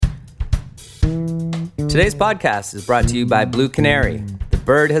Today's podcast is brought to you by Blue Canary. The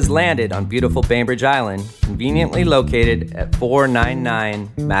bird has landed on beautiful Bainbridge Island, conveniently located at 499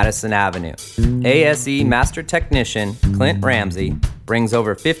 Madison Avenue. ASE Master Technician Clint Ramsey brings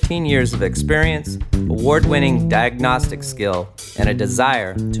over 15 years of experience, award-winning diagnostic skill, and a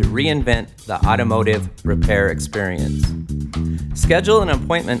desire to reinvent the automotive repair experience. Schedule an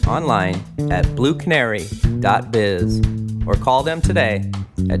appointment online at bluecanary.biz or call them today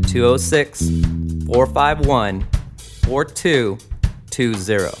at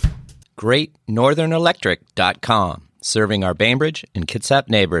 206-451-4220. GreatNorthernElectric.com, serving our Bainbridge and Kitsap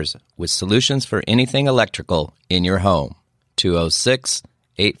neighbors with solutions for anything electrical in your home.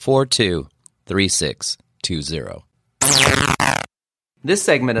 206-842-3620. This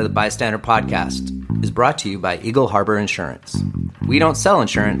segment of the Bystander Podcast is brought to you by Eagle Harbor Insurance. We don't sell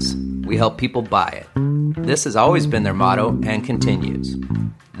insurance, we help people buy it. This has always been their motto and continues.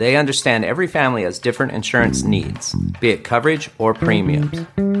 They understand every family has different insurance needs, be it coverage or premiums.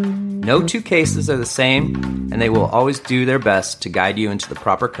 No two cases are the same, and they will always do their best to guide you into the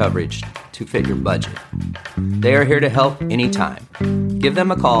proper coverage to fit your budget. They are here to help anytime. Give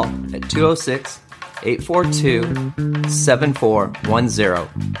them a call at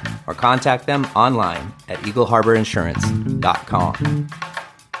 206-842-7410 or contact them online at eagleharborinsurance.com.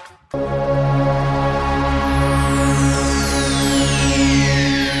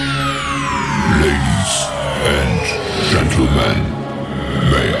 Ladies and gentlemen,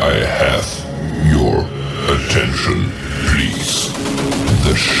 may I have your attention, please?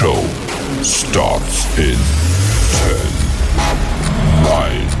 The show starts in 10,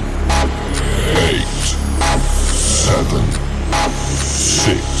 9, 8, 7,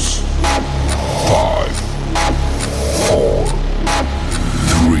 6, 5, 4,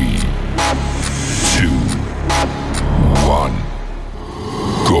 3, 2, 1,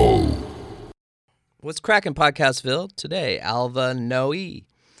 go. What's cracking, Podcastville? Today, Alva Noe.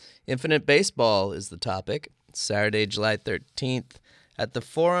 Infinite Baseball is the topic. Saturday, July 13th at the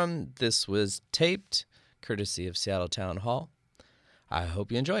Forum. This was taped, courtesy of Seattle Town Hall. I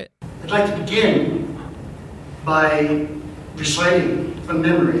hope you enjoy it. I'd like to begin by reciting from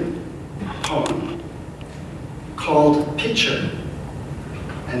memory a poem called Picture,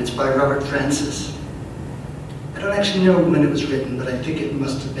 and it's by Robert Francis. I don't actually know when it was written, but I think it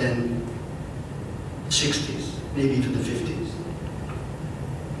must have been the 60s, maybe even the 50s.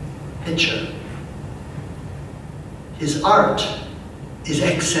 Picture. His art is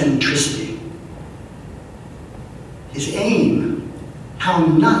eccentricity. His aim, how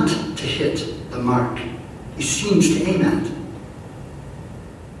not to hit the mark he seems to aim at.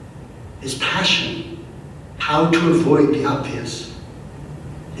 His passion, how to avoid the obvious.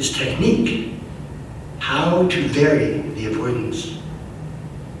 His technique, how to vary the avoidance.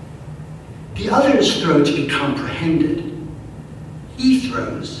 The others throw to be comprehended. He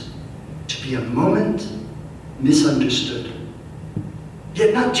throws to be a moment misunderstood.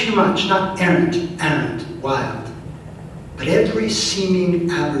 Yet not too much, not errant, wild, but every seeming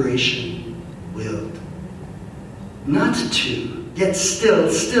aberration willed. Not to, yet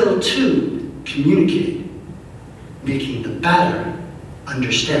still to communicate, making the batter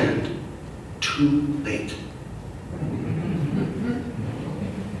understand too late.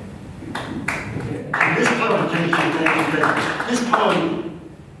 This poem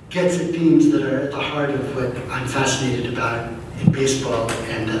gets at themes that are at the heart of what I'm fascinated about in baseball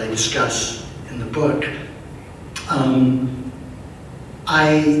and that I discuss in the book.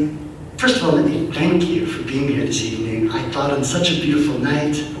 First of all, let me thank you for being here this evening. I thought on such a beautiful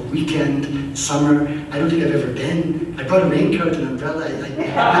night, a weekend, summer, I don't think I've ever been. I brought a raincoat and umbrella. I don't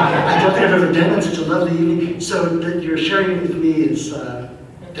think I've ever been on such a lovely evening. So that you're sharing it with me is,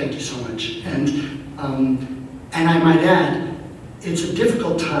 thank you so much. And I might add, it's a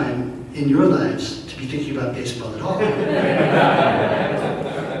difficult time in your lives to be thinking about baseball at all.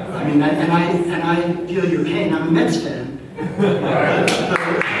 I mean, and I feel your pain. I'm a Mets fan.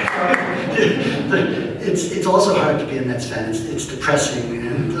 It's also hard to be a Mets fan. It's depressing,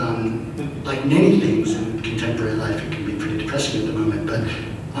 and like many things in contemporary life, it can be pretty depressing at the moment. But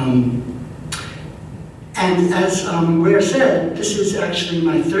and as Ware said, this is actually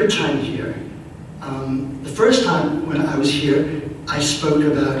my third time here. The first time when I was here, I spoke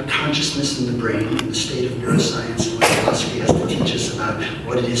about consciousness in the brain and the state of neuroscience and what philosophy has to teach us about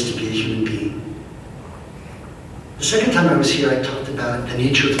what it is to be a human being. The second time I was here, I talked about the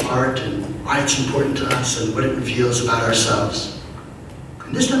nature of art and why it's important to us and what it reveals about ourselves.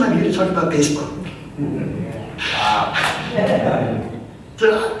 And this time I'm here to talk about baseball. Wow.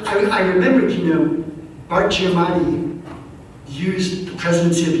 So I remembered, Bart Giamatti used the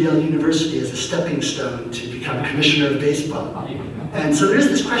presidency of Yale University as a stepping stone to become commissioner of baseball. And so there's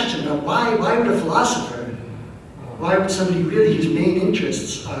this question about why would a philosopher, why would somebody really whose main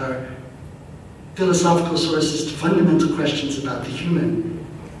interests are philosophical sources to fundamental questions about the human,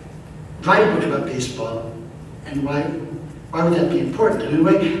 write a book about baseball, and why would that be important? And in a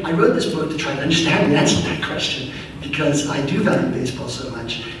way, I wrote this book to try to understand the answer to that question, because I do value baseball so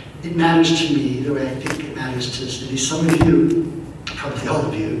much. It matters to me the way I think it matters to at least some of you, probably all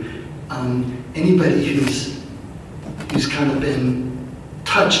of you. Anybody who's kind of been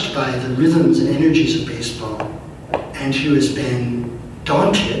touched by the rhythms and energies of baseball, and who has been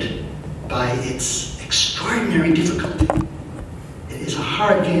daunted by its extraordinary difficulty. It is a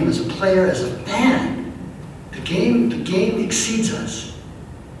hard game as a player, as a fan. The game exceeds us.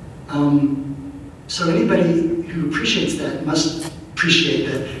 So anybody who appreciates that must appreciate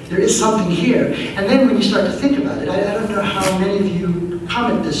that there is something here. And then when you start to think about it, I don't know how many of you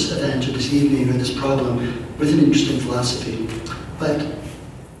come at this event or this evening or this problem with an interest in philosophy. But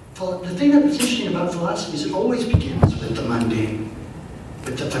the thing that's interesting about philosophy is it always begins with the mundane,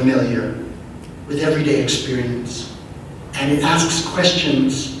 with the familiar, with everyday experience. And it asks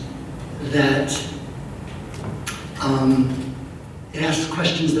questions that are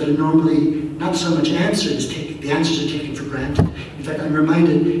normally not so much answered as the answers are taken for granted. In fact, I'm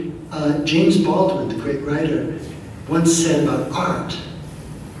reminded, James Baldwin, the great writer, once said about art,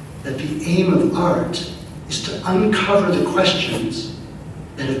 that the aim of art is to uncover the questions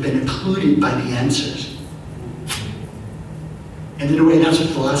that have been occluded by the answers. And in a way, that's what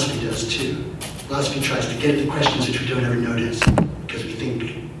philosophy does too. Philosophy tries to get at the questions which we don't ever notice,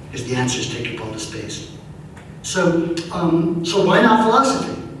 because the answers take up all the space. So why not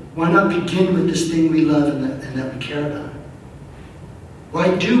philosophy? Why not begin with this thing we love and that we care about?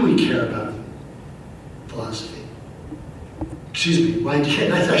 Why do we care about philosophy? Excuse me,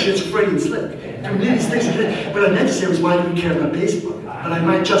 that's actually, it's a Freudian slip. For me, these things what I meant to say was, why do we care about baseball? But I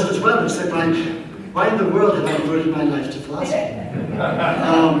might just as well have said, why in the world have I devoted my life to philosophy?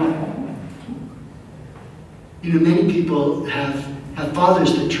 Many people have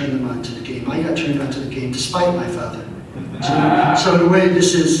fathers that turn them on to the game. I got turned on to the game despite my father. So in a way,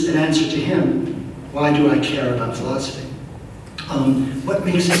 this is an answer to him. Why do I care about philosophy? What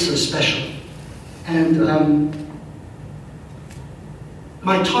makes it so special? And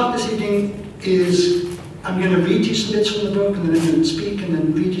my talk this evening is, I'm going to read you some bits from the book, and then I'm going to speak, and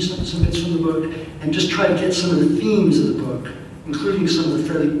then read you some bits from the book, and just try to get some of the themes of the book, including some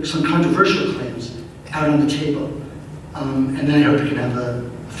controversial claims, out on the table. And then I hope we can have a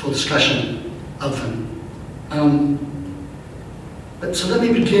full discussion of them. But so let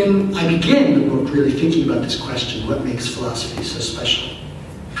me begin. I begin the book really thinking about this question: what makes philosophy so special?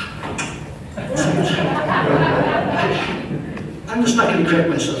 I'm just not going to correct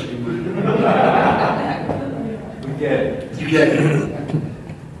myself anymore. We get it. You get it.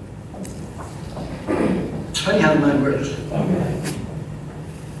 It's funny how the mind works.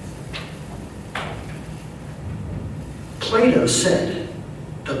 Plato said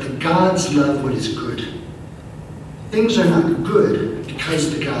that the gods love what is good. Things are not good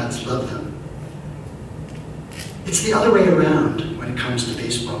because the gods love them. It's the other way around when it comes to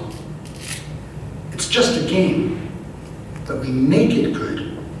baseball. It's just a game, but we make it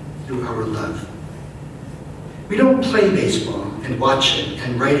good through our love. We don't play baseball and watch it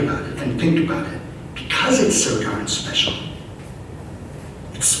and write about it and think about it because it's so darn special.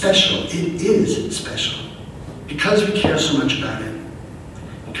 It's special. It is special. Because we care so much about it.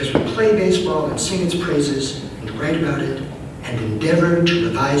 Because we play baseball and sing its praises and write about it and endeavor to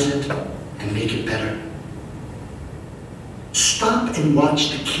revise it and make it better. Stop and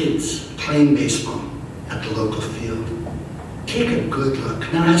watch the kids playing baseball at the local field. Take a good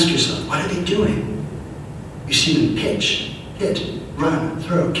look. Now ask yourself, what are they doing? You see them pitch, hit, run,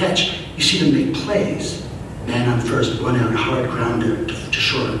 throw, catch. You see them make plays. Man on first, one out, a hard grounder to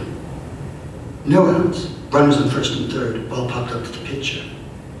short. No outs, runners on first and third, ball popped up to the pitcher.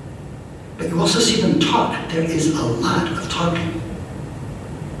 But you also see them talk. There is a lot of talking.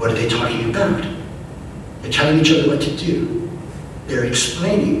 What are they talking about? They're telling each other what to do. They're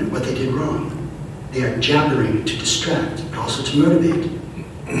explaining what they did wrong. They are jabbering to distract, but also to motivate.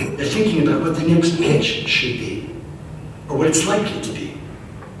 They're thinking about what the next pitch should be, or what it's likely to be.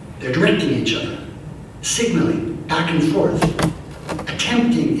 They're directing each other, signaling back and forth,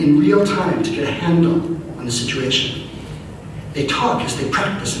 attempting in real time to get a handle on the situation. They talk as they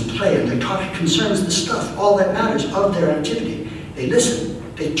practice and play, and their talk concerns the stuff, all that matters of their activity. They listen,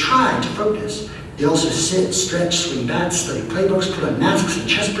 they try to focus, They also sit, stretch, swing bats, study playbooks, put on masks and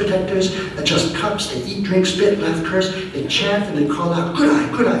chest protectors, adjust cups, they eat, drink, spit, laugh, curse, they chant and they call out,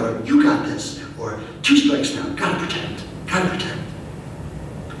 good eye, or you got this, or 2 strikes now, gotta protect, gotta protect.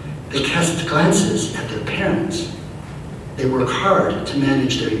 They cast glances at their parents. They work hard to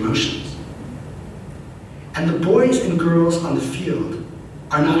manage their emotions. And the boys and girls on the field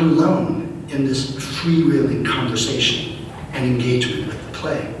are not alone in this freewheeling conversation and engagement with the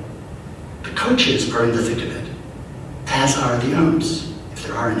play. The coaches are in the thick of it, as are the umps, if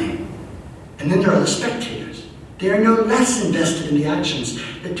there are any. And then there are the spectators. They are no less invested in the actions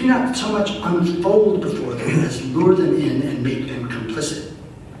that do not so much unfold before them as lure them in and make them complicit.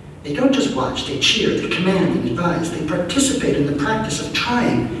 They don't just watch, they cheer, they command and advise. They participate in the practice of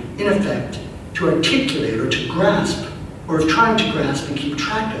trying, in effect, to articulate or to grasp, or of trying to grasp and keep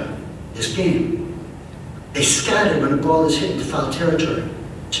track of this game. They scatter when a ball is hit into foul territory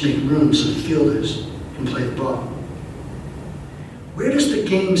to make room so the fielders can play the ball. Where does the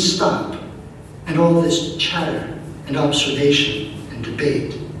game stop and all this chatter and observation and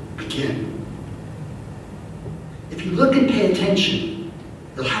debate begin? If you look and pay attention,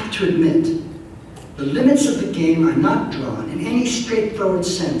 you'll have to admit the limits of the game are not drawn in any straightforward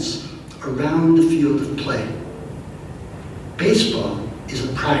sense around the field of play. Baseball is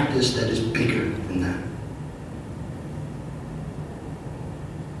a practice that is bigger than that.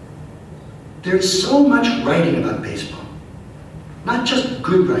 There is so much writing about baseball, not just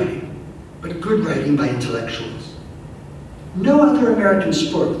good writing, but good writing by intellectuals. No other American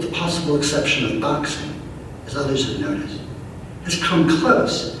sport, with the possible exception of boxing, as others have noticed, has come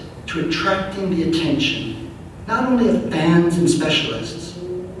close to attracting the attention not only of fans and specialists,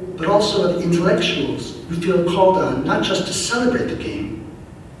 but also of intellectuals who feel called on not just to celebrate the game,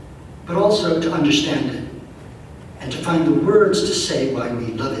 but also to understand it and to find the words to say why we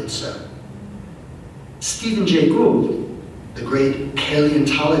love it so. Stephen Jay Gould, the great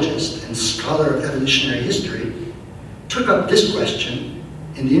paleontologist and scholar of evolutionary history, took up this question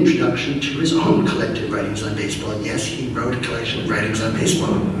in the introduction to his own collected writings on baseball. Yes, he wrote a collection of writings on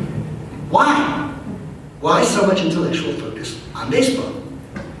baseball. Why? Why so much intellectual focus on baseball?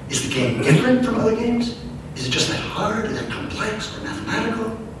 Is the game different from other games? Is it just that hard, or that complex, or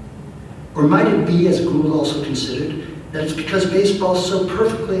mathematical? Or might it be, as Gould also considered, that it's because baseball so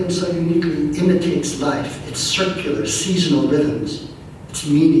perfectly and so uniquely imitates life, its circular, seasonal rhythms, its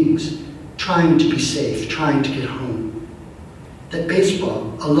meanings, trying to be safe, trying to get home, that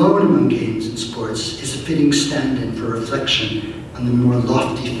baseball, alone among games and sports, is a fitting stand-in for reflection on the more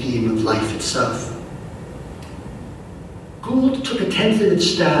lofty theme of life itself. Gould took a tentative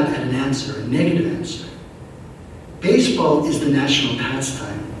stab at an answer, a negative answer. Baseball is the national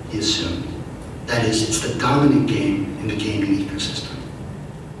pastime, he assumed. That is, it's the dominant game in the gaming ecosystem.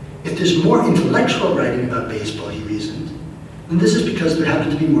 If there's more intellectual writing about baseball, he reasoned, then this is because there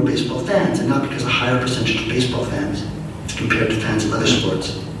happen to be more baseball fans, and not because a higher percentage of baseball fans, as compared to fans of other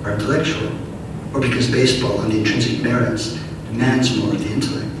sports, are intellectual, or because baseball, on the intrinsic merits, demands more of the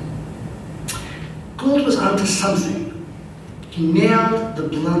intellect. Gould was onto something. He nailed the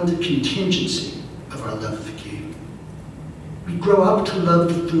blunt contingency of our love of the game. We grow up to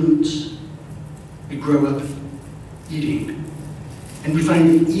love the foods we grow up eating, and we find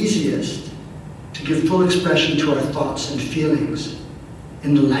it easiest to give full expression to our thoughts and feelings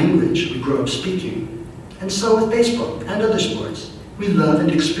in the language we grow up speaking. And so with baseball and other sports, we love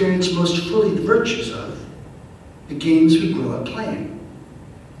and experience most fully the virtues of the games we grow up playing.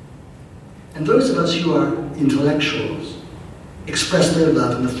 And those of us who are intellectuals express their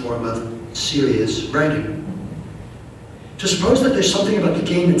love in the form of serious writing. To suppose that there's something about the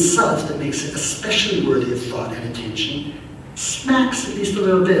game itself that makes it especially worthy of thought and attention smacks at least a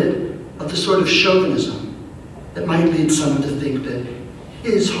little bit of the sort of chauvinism that might lead someone to think that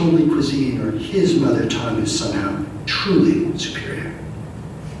his homely cuisine or his mother tongue is somehow truly superior.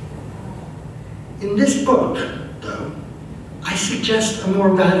 In this book, though, I suggest a more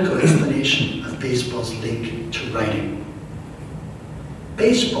radical explanation of baseball's link to writing.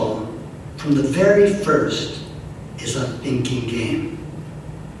 Baseball, from the very first, is a thinking game.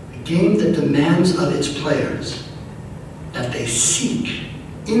 A game that demands of its players that they seek,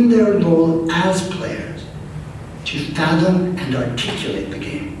 in their role as players, to fathom and articulate the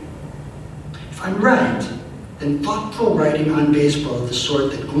game. If I'm right, then thoughtful writing on baseball of the sort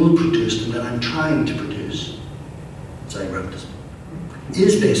that Gould produced and that I'm trying to produce, as I wrote this book,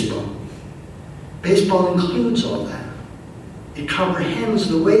 is baseball. Baseball includes all that. It comprehends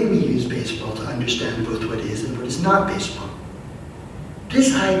the way we use baseball to understand both what is and what is not baseball.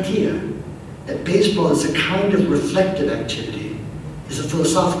 This idea that baseball is a kind of reflective activity is a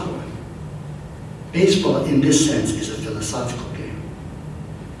philosophical one. Baseball, in this sense, is a philosophical game.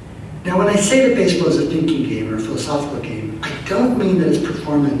 Now, when I say that baseball is a thinking game or a philosophical game, I don't mean that its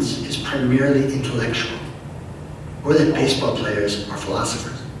performance is primarily intellectual, or that baseball players are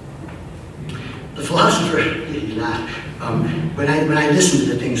philosophers. The philosopher, you laugh, when I listen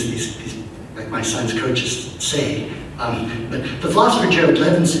to the things these like my son's coaches say, but the philosopher Jared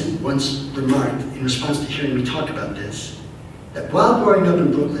Levinson once remarked in response to hearing me talk about this, that while growing up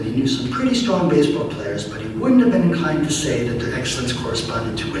in Brooklyn, he knew some pretty strong baseball players, but he wouldn't have been inclined to say that their excellence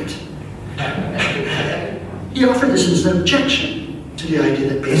corresponded to wit. He offered this as an objection to the idea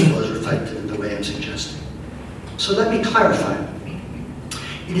that baseball is reflected in the way I'm suggesting. So let me clarify.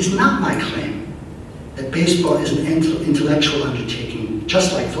 It is not my claim that baseball is an intellectual undertaking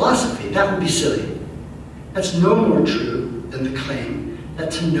just like philosophy. That would be silly. That's no more true than the claim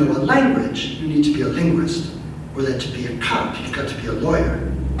that to know a language, you need to be a linguist, or that to be a cop, you've got to be a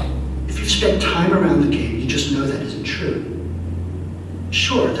lawyer. If you've spent time around the game, you just know that isn't true.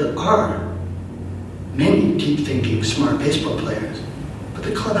 Sure, there are many deep-thinking, smart baseball players, but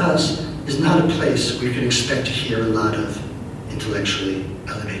the clubhouse is not a place where you can expect to hear a lot of intellectually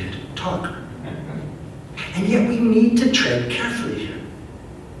elevated talk. And yet we need to tread carefully here.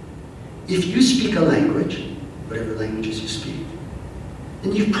 If you speak a language, whatever languages you speak,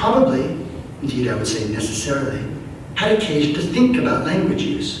 then you've probably, indeed I would say necessarily, had occasion to think about language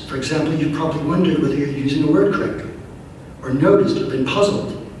use. For example, you've probably wondered whether you're using a word correctly, or noticed or been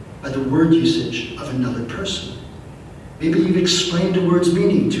puzzled by the word usage of another person. Maybe you've explained a word's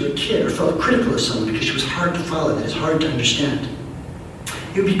meaning to a kid, or felt critical of someone because she was hard to follow, that is hard to understand.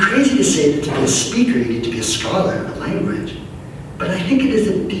 It would be crazy to say that to be a speaker you need to be a scholar of a language, but I think it is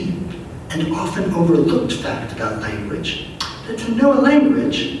a deep and often overlooked fact about language that to know a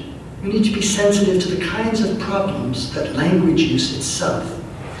language, you need to be sensitive to the kinds of problems that language use itself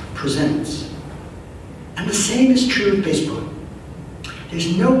presents. And the same is true of baseball.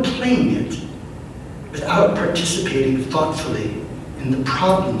 There's no playing it without participating thoughtfully in the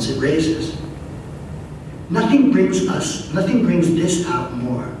problems it raises. Nothing brings this out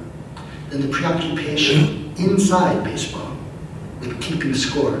more than the preoccupation inside baseball with keeping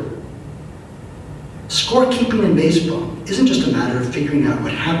score. Scorekeeping in baseball isn't just a matter of figuring out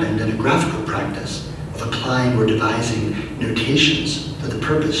what happened and a graphical practice of applying or devising notations for the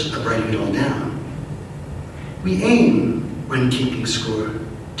purpose of writing it all down. We aim, when keeping score,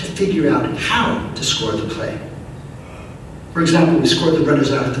 to figure out how to score the play. For example, we scored the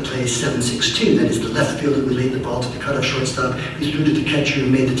runners out of the play 7-6-2, that is, the left fielder relayed the ball to the cutoff shortstop, who threw to the catcher who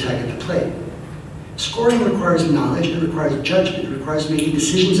made the tag at the plate. Scoring requires knowledge, it requires judgment, it requires making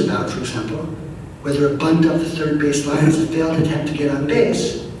decisions about, for example, whether a bunt up the third base line is a failed attempt to get on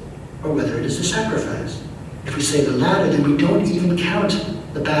base, or whether it is a sacrifice. If we say the latter, then we don't even count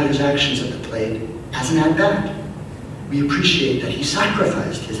the batter's actions at the plate as an at-bat. We appreciate that he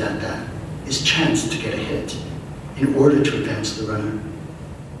sacrificed his at-bat, his chance to get a hit, in order to advance the runner.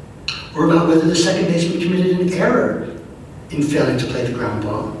 Or about whether the second baseman committed an error in failing to play the ground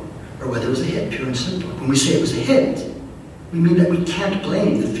ball, or whether it was a hit, pure and simple. When we say it was a hit, we mean that we can't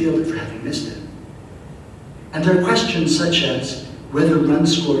blame the fielder for having missed it. And there are questions such as whether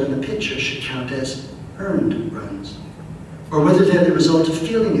runs scored on a pitcher should count as earned runs, or whether they're the result of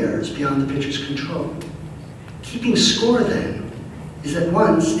fielding errors beyond the pitcher's control. Keeping score, then, is at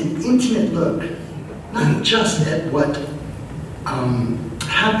once an intimate look, not just at what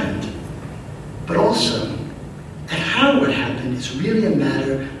happened, but also at how what happened is really a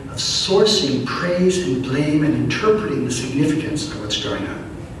matter of sourcing praise and blame and interpreting the significance of what's going on.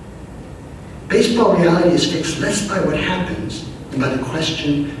 Baseball reality is fixed less by what happens than by the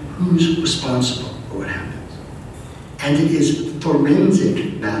question, who's responsible for what happens? And it is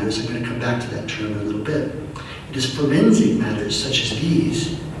forensic matters, I'm going to come back to that term in a little bit. It is forensic matters such as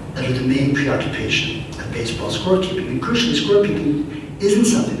these that are the main preoccupation of baseball scorekeeping. And crucially, scorekeeping isn't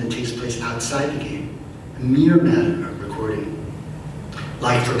something that takes place outside the game, a mere matter of recording.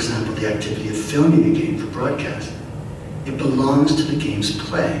 Like, for example, the activity of filming a game for broadcast. It belongs to the game's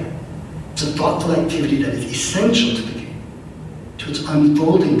play. It's a thoughtful activity that is essential to the game, to its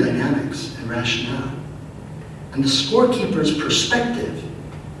unfolding dynamics and rationale. And the scorekeeper's perspective,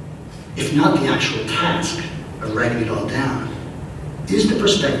 if not the actual task of writing it all down, is the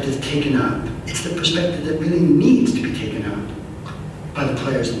perspective taken up. It's the perspective that really needs to be taken up by the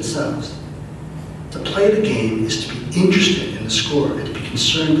players themselves. To play the game is to be interested in the score and to be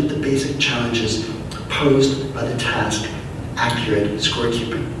concerned with the basic challenges posed by the task of accurate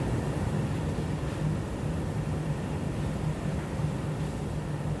scorekeeping.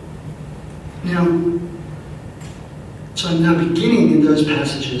 Now, so I'm now beginning in those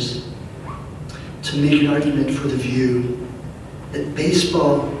passages to make an argument for the view that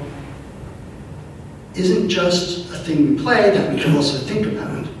baseball isn't just a thing we play that we can also think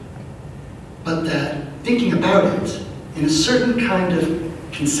about, but that thinking about it in a certain kind of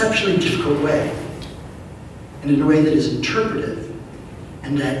conceptually difficult way, and in a way that is interpretive,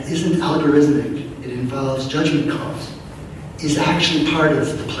 and that isn't algorithmic, it involves judgment calls, is actually part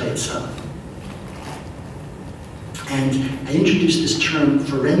of the play itself. And I introduced this term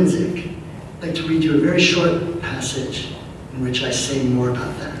forensic. I'd like to read you a very short passage in which I say more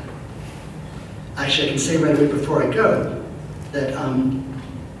about that. Actually, I can say right away before I go that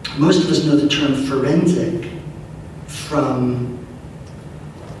most of us know the term forensic from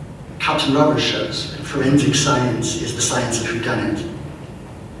cops and robbers shows. Forensic science is the science of whodunit.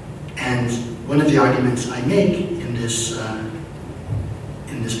 And one of the arguments I make in this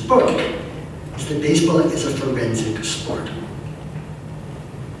book is that baseball is a forensic sport.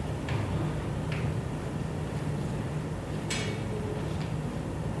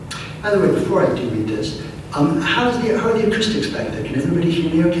 By the way, before I do read this, how are the acoustics back there? Can everybody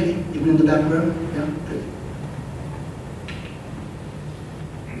hear me okay? Even in the back row? Yeah,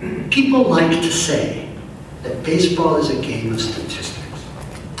 good. People like to say that baseball is a game of statistics.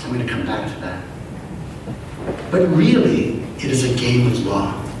 I'm going to come back to that. But really, it is a game of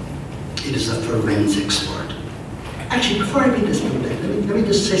law. It is a forensic sport. Actually, before I read this a little bit, let me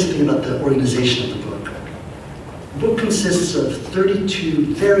just say something about the organization of the book. The book consists of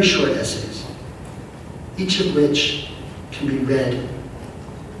 32 very short essays, each of which can be read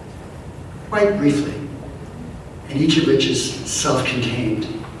quite briefly, and each of which is self-contained.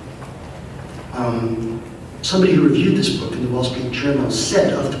 Somebody who reviewed this book in the Wall Street Journal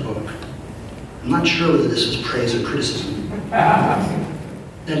said of the book, I'm not sure whether this was praise or criticism,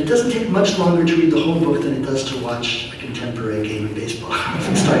 that it doesn't take much longer to read the whole book than it does to watch a contemporary game of baseball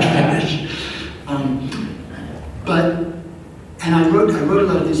from start to finish. And I wrote a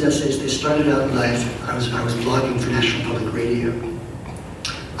lot of these essays. They started out in life. I was blogging for National Public Radio,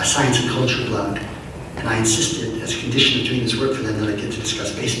 a science and culture blog, and I insisted, as a condition of doing this work for them, that I get to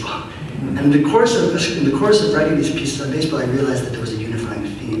discuss baseball. And in the course of writing these pieces on baseball, I realized that there was a unifying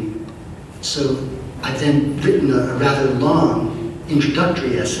theme. So I've then written a rather long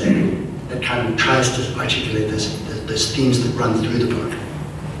introductory essay that kind of tries to articulate those themes that run through the book.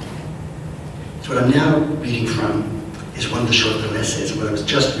 So what I'm now reading from is one of the short little essays. What I was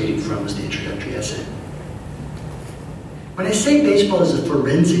just reading from was the introductory essay. When I say baseball is a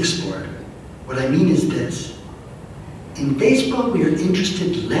forensic sport, what I mean is this. In baseball, we are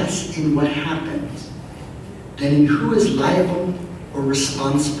interested less in what happens than in who is liable or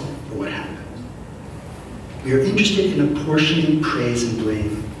responsible for what happens. We are interested in apportioning praise and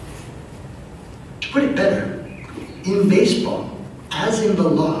blame. To put it better, in baseball, as in the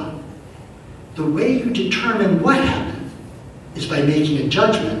law, the way you determine what happened is by making a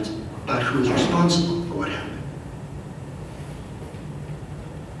judgment about who is responsible for what happened.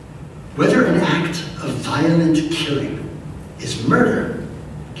 Whether an act of violent killing is murder,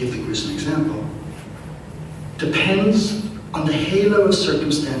 give the gruesome example, depends on the halo of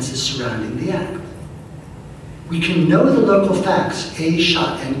circumstances surrounding the act. We can know the local facts, A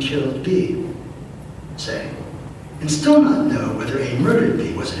shot and killed B, say, and still not know whether A murdered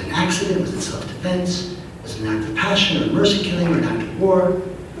B. Was it an accident? Was it self-defense? Was it an act of passion or mercy killing or an act of war?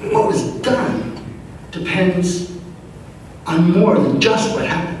 What was done depends on more than just what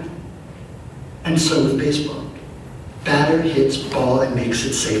happened. And so with baseball. Batter hits ball and makes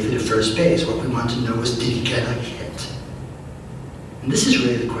it safely to first base. What we want to know is, did he get a hit? And this is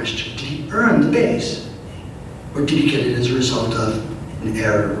really the question. Did he earn the base? Or did he get it as a result of an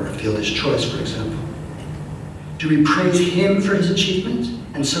error or a fielder's choice, for example? Do we praise him for his achievement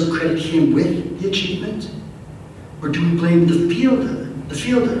and so credit him with the achievement? Or do we blame the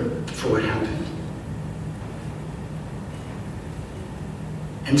fielder for what happened?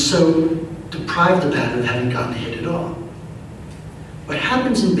 And so deprive the batter of having gotten a hit at all. What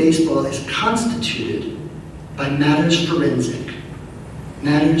happens in baseball is constituted by matters forensic,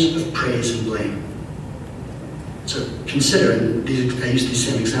 matters of praise and blame. So consider, and I use these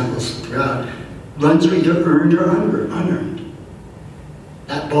same examples throughout, runs are either earned or unearned.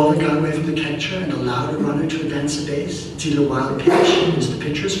 That ball that got away from the catcher and allowed a runner to advance a base, it's either a wild pitch, is the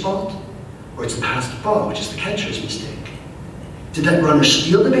pitcher's fault, or it's a passed ball, which is the catcher's mistake. Did that runner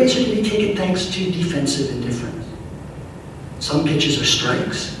steal the base, or did he take it thanks to defensive indifference? Some pitches are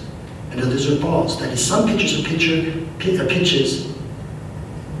strikes, and others are balls. That is, some pitches are pitches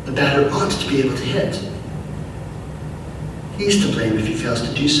the batter ought to be able to hit. He's to blame if he fails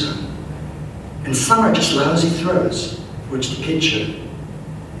to do so. And some are just lousy throws, for which the pitcher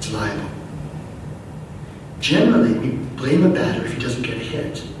is liable. Generally, we blame a batter if he doesn't get a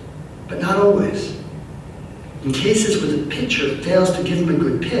hit, but not always. In cases where the pitcher fails to give him a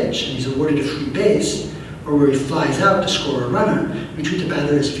good pitch and he's awarded a free base, or where he flies out to score a runner, we treat the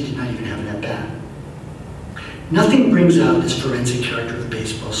batter as if he did not even have an at-bat. Nothing brings out this forensic character of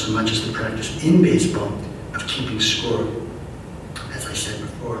baseball so much as the practice in baseball of keeping score, as I said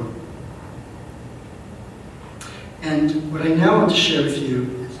before. And what I now want to share with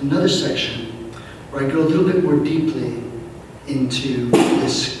you is another section where I go a little bit more deeply into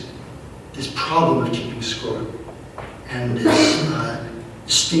this problem of keeping score and this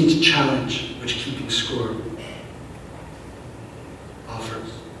distinct challenge which keeping score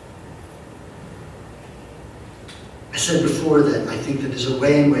offers. I said before that I think that there's a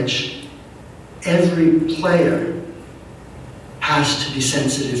way in which every player has to be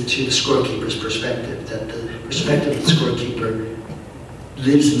sensitive to the scorekeeper's perspective, that the perspective of the scorekeeper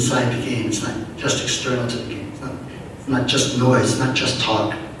lives inside the game. It's not just external to the game. It's not just noise, it's not just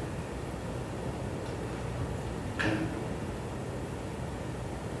talk. Okay.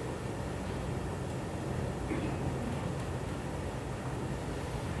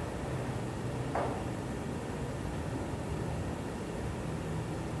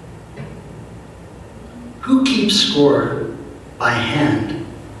 Who keeps score by hand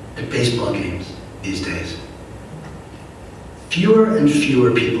at baseball games these days? Fewer and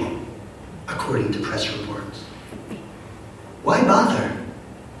fewer people, according to press reports. Why bother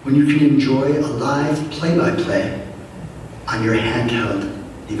when you can enjoy a live play-by-play on your handheld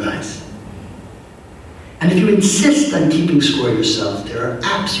device? And if you insist on keeping score yourself, there are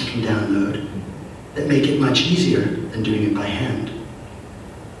apps you can download that make it much easier than doing it by hand.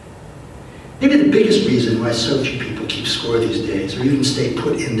 Maybe the biggest reason why so few people keep score these days, or even stay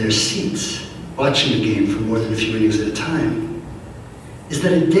put in their seats watching the game for more than a few innings at a time, is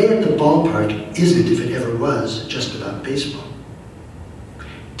that a day at the ballpark isn't, if it ever was, just about baseball.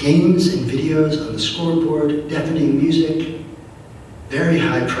 Games and videos on the scoreboard, deafening music, very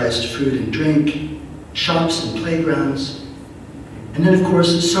high-priced food and drink, shops and playgrounds, and then of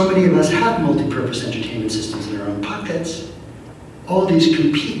course, so many of us have multi-purpose entertainment systems in our own pockets. All these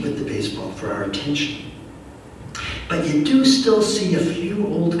compete with the baseball for our attention. But you do still see a few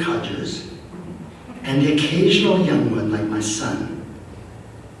old codgers and the occasional young one like my son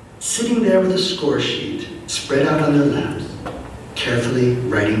sitting there with a score sheet spread out on their laps, carefully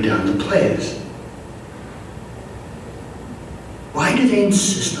writing down the plays. Why do they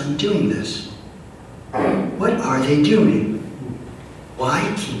insist on doing this? What are they doing?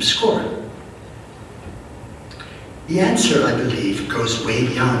 Why keep score? The answer, I believe, goes way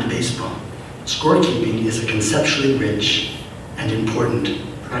beyond baseball. Scorekeeping is a conceptually rich and important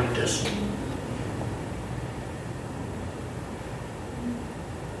practice.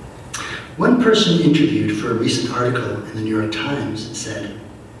 One person interviewed for a recent article in the New York Times said,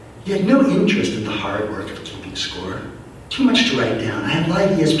 "He had no interest in the hard work of keeping score. Too much to write down. I have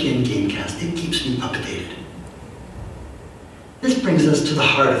live ESPN Gamecast. It keeps me updated." This brings us to the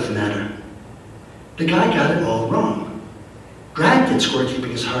heart of the matter. The guy got it all wrong. Granted,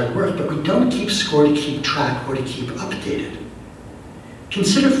 scorekeeping is hard work, but we don't keep score to keep track or to keep updated.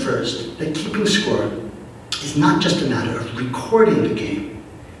 Consider first that keeping score is not just a matter of recording the game.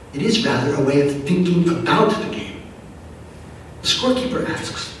 It is rather a way of thinking about the game. The scorekeeper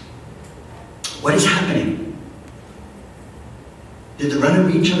asks, what is happening? Did the runner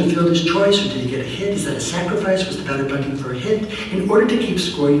reach on the fielder's choice, or did he get a hit? Is that a sacrifice? Was the batter bunting for a hit? In order to keep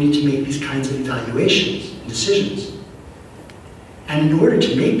score, you need to make these kinds of evaluations and decisions. And in order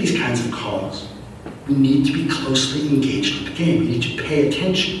to make these kinds of calls, we need to be closely engaged with the game. We need to pay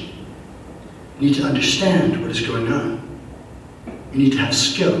attention. We need to understand what is going on. We need to have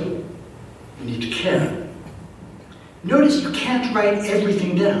skill. We need to care. Notice you can't write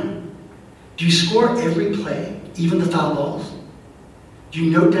everything down. Do you score every play, even the foul balls? Do you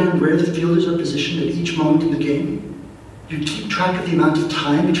note down where the fielders are positioned at each moment in the game? Do you keep track of the amount of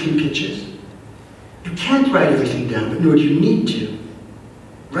time between pitches? You can't write everything down, but nor do you need to.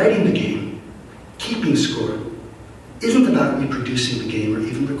 Writing the game, keeping score, isn't about reproducing the game or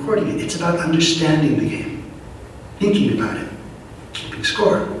even recording it. It's about understanding the game, thinking about it, keeping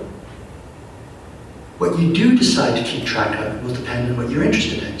score. What you do decide to keep track of will depend on what you're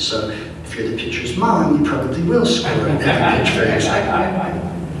interested in. So if you're the pitcher's mom, you probably will score every pitch very exactly.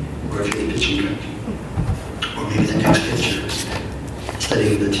 Or if you're the pitching coach. Or maybe the next pitcher is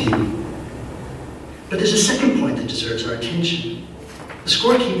studying the team. But there's a second point that deserves our attention. The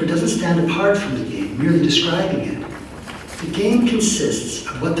scorekeeper doesn't stand apart from the game, merely describing it. The game consists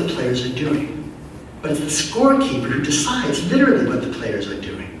of what the players are doing. But it's the scorekeeper who decides literally what the players are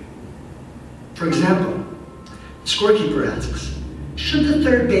doing. For example, The scorekeeper asks, should the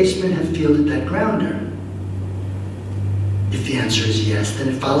third baseman have fielded that grounder? If the answer is yes, then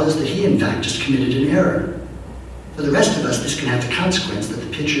it follows that he in fact just committed an error. For the rest of us, this can have the consequence that the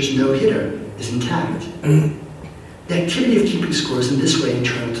pitcher's no-hitter is intact. The activity of keeping score is in this way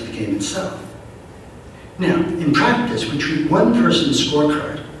internal to the game itself. Now, in practice, we treat one person's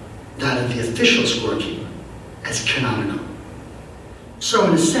scorecard, that of the official scorekeeper, as canonical. So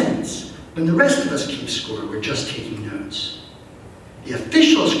in a sense, when the rest of us keep score, we're just taking notes. The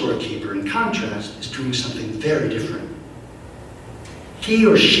official scorekeeper, in contrast, is doing something very different. He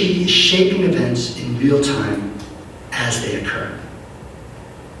or she is shaping events in real time as they occur.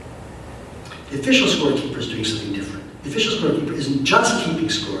 The official scorekeeper is doing something different. The official scorekeeper isn't just keeping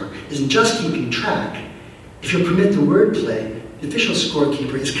score, isn't just keeping track. If you'll permit the wordplay, the official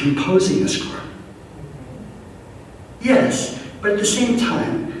scorekeeper is composing a score. Yes, but at the same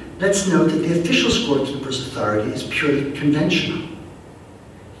time, let's note that the official scorekeeper's authority is purely conventional.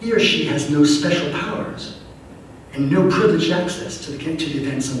 He or she has no special powers and no privileged access to the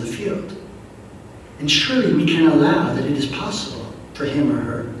events on the field. And surely we can allow that it is possible for him or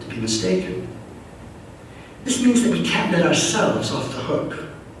her to be mistaken. This means that we can't let ourselves off the hook.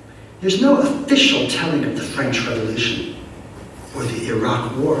 There's no official telling of the French Revolution or the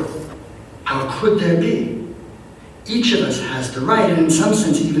Iraq War. How could there be? Each of us has the right, and in some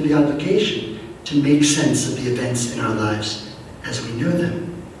sense even the obligation, to make sense of the events in our lives as we know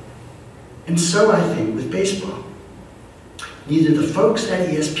them. And so I think with baseball. Neither the folks at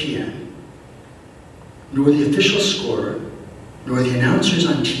ESPN, nor the official scorer, nor the announcers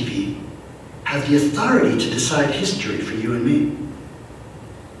on TV have the authority to decide history for you and me.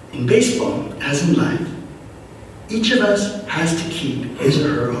 In baseball, as in life, each of us has to keep his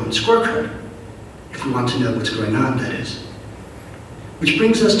or her own scorecard, if we want to know what's going on, that is. Which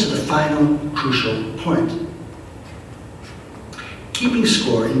brings us to the final crucial point. Keeping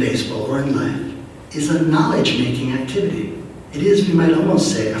score in baseball or in life is a knowledge-making activity. It is, we might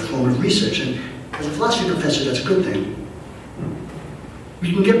almost say, a form of research, and as a philosophy professor, that's a good thing.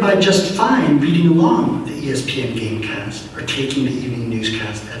 We can get by just fine reading along the ESPN Gamecast or taking the evening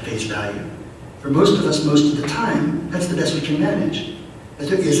newscast at face value. For most of us, most of the time, that's the best we can manage. But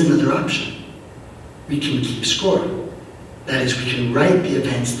there is another option. We can keep score. That is, we can write the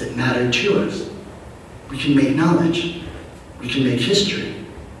events that matter to us. We can make knowledge. We can make history.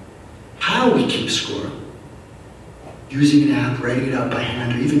 How we keep score, using an app, writing it out by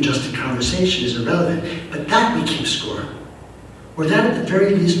hand, or even just in conversation is irrelevant, but that we keep score. Or that at the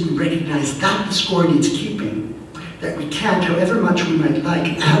very least we recognize that the score needs keeping, that we can't, however much we might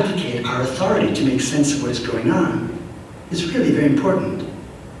like, abdicate our authority to make sense of what is going on, is really very important.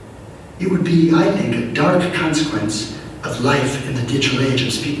 It would be, I think, a dark consequence of life in the digital age. I'm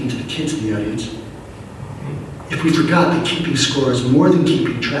speaking to the kids in the audience. If we forgot that keeping score is more than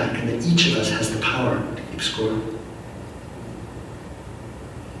keeping track, and that each of us has the power to keep score.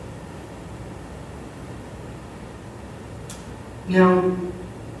 Now,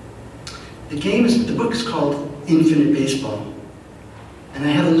 the book is called Infinite Baseball. And I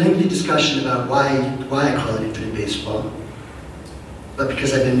have a lengthy discussion about why I call it Infinite Baseball. But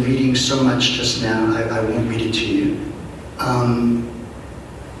because I've been reading so much just now, I won't read it to you.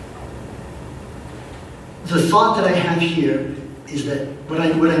 The thought that I have here is that what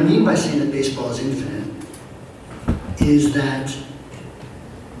I mean by saying that baseball is infinite is that,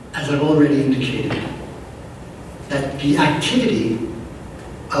 as I've already indicated, that the activity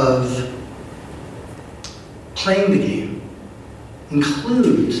of playing the game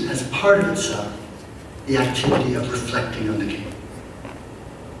includes, as part of itself, the activity of reflecting on the game.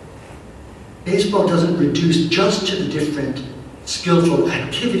 Baseball doesn't reduce just to the different skillful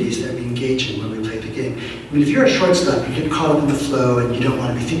activities that we engage in when we play the game. I mean, if you're a shortstop, you get caught up in the flow and you don't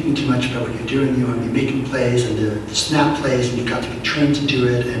want to be thinking too much about what you're doing. You want to be making plays and the snap plays, and you've got to be trained to do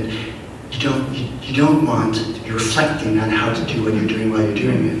it, and you don't want to be reflecting on how to do what you're doing while you're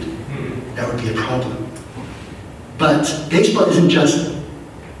doing it. That would be a problem. But baseball isn't just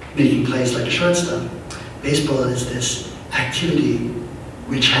making plays like a shortstop. Baseball is this activity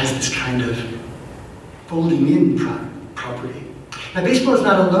which has this kind of folding in property. Now, baseball is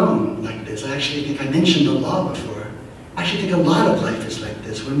not alone like this. I actually think I mentioned the law before. I actually think a lot of life is like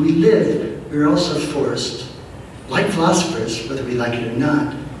this. When we live, we're also forced, like philosophers, whether we like it or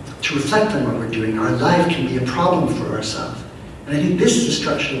not, to reflect on what we're doing. Our life can be a problem for ourselves. And I think this is a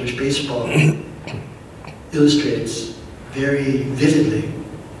structure which baseball illustrates very vividly.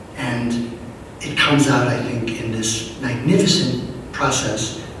 And it comes out, I think, in this magnificent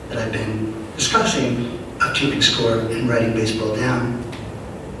process that I've been discussing of keeping score and writing baseball down.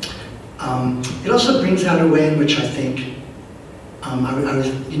 It also brings out a way in which I think,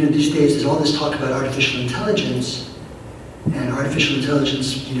 these days there's all this talk about artificial intelligence, and artificial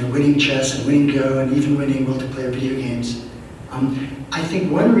intelligence, winning chess and winning Go and even winning multiplayer video games. I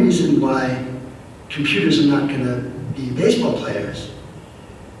think one reason why computers are not going to be baseball players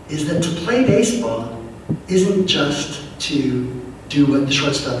is that to play baseball isn't just to do what the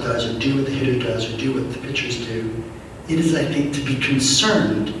shortstop does, or do what the hitter does, or do what the pitchers do. It is, I think, to be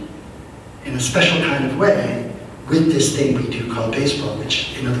concerned in a special kind of way with this thing we do called baseball,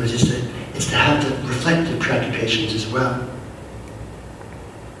 which, in other words, is to have the reflective preoccupations as well.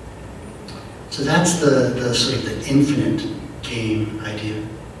 So that's the sort of the infinite game idea.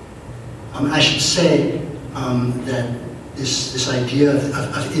 I should say that this idea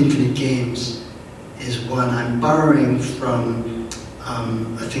of infinite games is one I'm borrowing from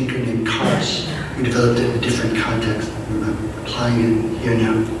a thinker named Kars, who developed it in a different context. I'm applying it here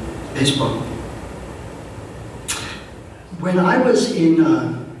now, baseball. When I was in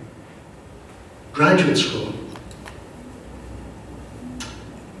graduate school,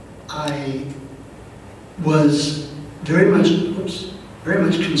 I was very much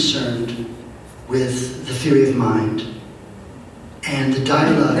concerned with the theory of mind and the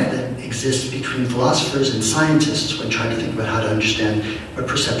dialogue that exists between philosophers and scientists when trying to think about how to understand what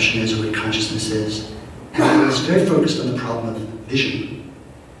perception is or what consciousness is. And I was very focused on the problem of vision.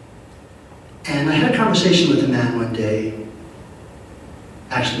 And I had a conversation with a man one day,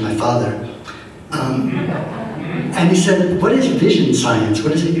 actually my father, and he said, "What is vision science?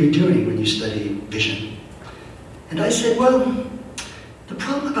 What is it you're doing when you study vision?" And I said, "Well, the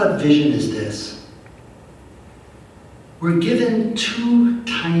problem about vision is this. We're given two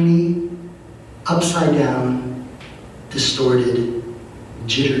tiny, upside-down, distorted,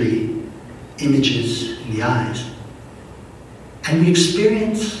 jittery images in the eyes, and we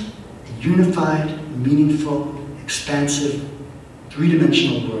experience a unified, meaningful, expansive,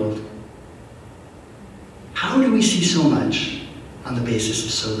 three-dimensional world. How do we see so much on the basis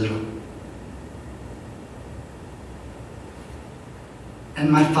of so little?"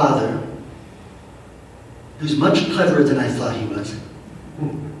 And my father, who's much cleverer than I thought he was,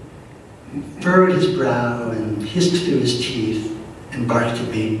 furrowed his brow and hissed through his teeth and barked at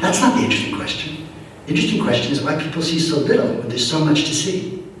me. "That's not the interesting question. The interesting question is why people see so little when there's so much to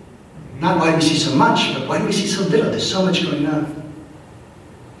see. Not why do we see so much, but why do we see so little? There's so much going on."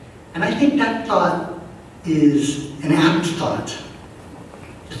 And I think that thought is an apt thought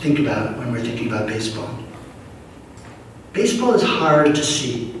to think about when we're thinking about baseball. Baseball is hard to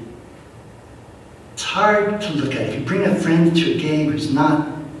see. It's hard to look at. If you bring a friend to a game who's not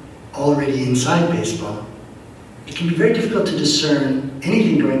already inside baseball, it can be very difficult to discern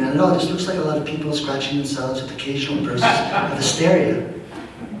anything going on at all. It just looks like a lot of people scratching themselves with occasional bursts of hysteria.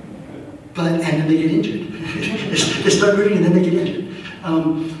 And then they get injured. They start rooting and then they get injured.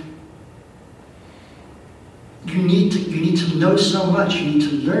 You need to know so much, you need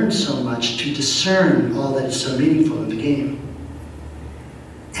to learn so much to discern all that is so meaningful in the game.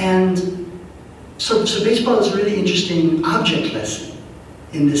 And so baseball is a really interesting object lesson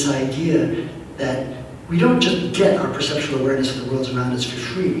in this idea that we don't just get our perceptual awareness of the world around us for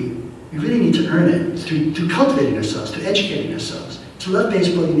free. We really need to earn it through cultivating ourselves, through educating ourselves. To love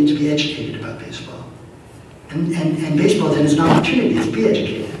baseball, you need to be educated about baseball. And baseball then is an opportunity to be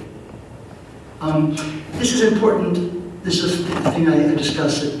educated. This is important. This is the thing I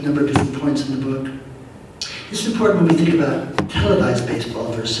discuss at a number of different points in the book. This is important when we think about televised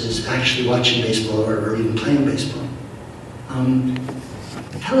baseball versus actually watching baseball or even playing baseball.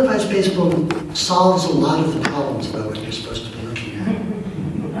 Televised baseball solves a lot of the problems about what you're supposed to be looking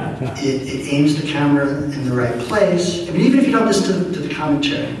at. It aims the camera in the right place. I mean, even if you don't listen to the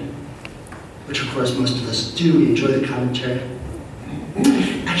commentary, which of course most of us do, we enjoy the commentary.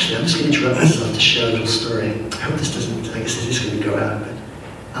 Actually, I'm just going to interrupt myself to share a little story. I hope this doesn't, I guess it is going to go out, but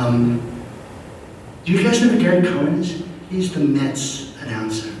do you guys know who Gary Cohen is? He's the Mets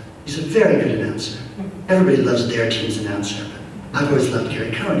announcer. He's a very good announcer. Everybody loves their team's announcer, but I've always loved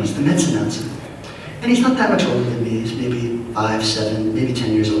Gary Cohen. He's the Mets announcer. And he's not that much older than me. He's maybe 5, 7, maybe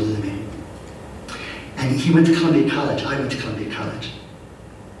 10 years older than me. And he went to Columbia College. I went to Columbia College.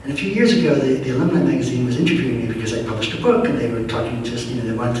 And a few years ago, the Alumni magazine was interviewing me because I published a book, and they were talking to us,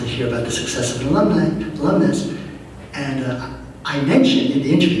 they wanted to hear about the success of an alumnus. And I mentioned in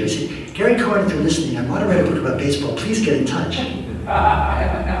the interview, I said, "Gary Cohen, if you're listening, I want to write a book about baseball. Please get in touch."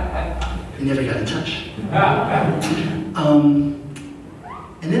 He never got in touch.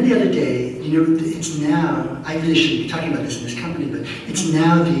 And then the other day, it's now, I really shouldn't be talking about this in this company, but it's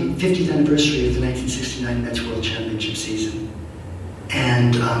now the 50th anniversary of the 1969 Mets World Championship season.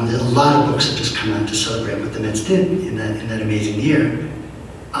 And a lot of books have just come out to celebrate what the Mets did in that amazing year.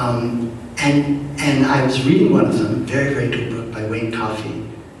 And I was reading one of them, very, very good book by Wayne Coffey.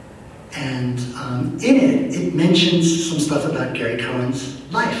 And in it mentions some stuff about Gary Cohen's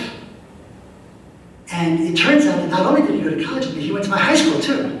life. And it turns out that not only did he go to college with me, he went to my high school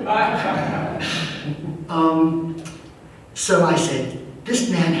too. So I said, this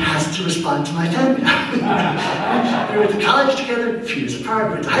man has to respond to my family. We went to college together, a few years apart.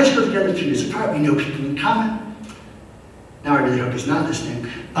 We went to high school together, a few years apart. We know people in common. Now I really hope he's not listening.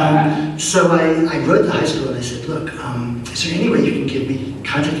 So I wrote to high school and I said, look, is there any way you can give me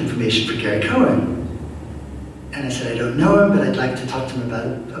contact information for Gary Cohen? And I said, I don't know him, but I'd like to talk to him about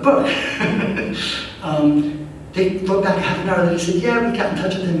a book. They wrote back a half an hour later and said, yeah, we got in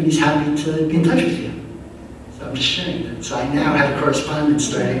touch with him and he's happy to be in touch with you. So I'm just sharing that. So I now have a correspondence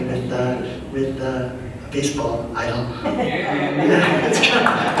starting with a baseball idol. Yeah, it's good.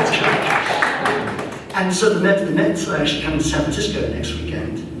 And so the Mets are actually coming to San Francisco next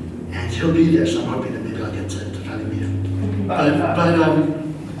weekend, and he'll be there, so I'm hoping that maybe I'll get to finally meet him.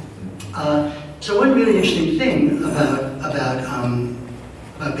 So one really interesting thing about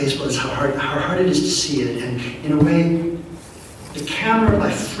baseball is how hard it is to see it, and in a way, the camera,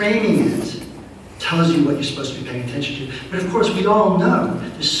 by framing it, tells you what you're supposed to be paying attention to. But of course, we all know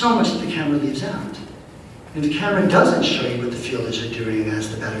there's so much that the camera leaves out. And the camera doesn't show you what the fielders are doing as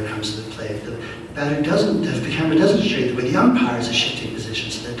the batter comes to the plate. The camera doesn't show you the way the umpires are shifting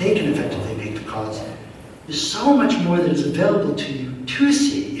positions so that they can effectively make the calls. There's so much more that is available to you to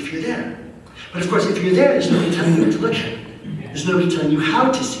see if you're there. But of course, if you're there, there's nobody telling you what to look at. There's nobody telling you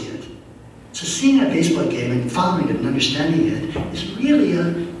how to see it. So seeing a baseball game and following it and understanding it is really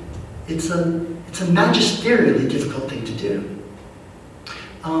it's a magisterially difficult thing to do.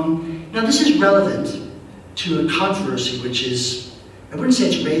 Now this is relevant to a controversy which is, I wouldn't say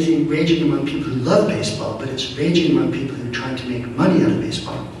it's raging among people who love baseball, but it's raging among people who are trying to make money out of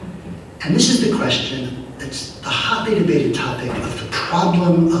baseball. And this is the question that's the hotly debated topic of the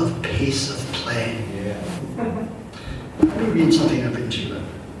problem of pace of play. Yeah. Let me read something I've written to you.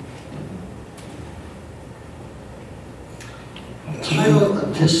 The title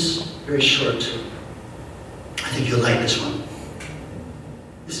of this very short, I think you'll like this one.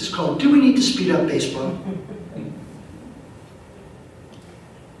 This is called, Do We Need to Speed Up Baseball?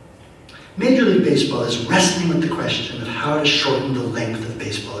 Major League Baseball is wrestling with the question of how to shorten the length of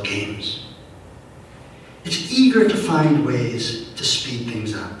baseball games. It's eager to find ways to speed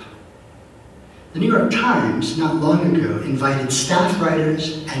things up. The New York Times, not long ago, invited staff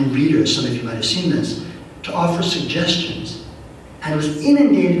writers and readers, some of you might have seen this, to offer suggestions, and was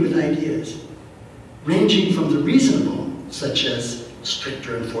inundated with ideas, ranging from the reasonable, such as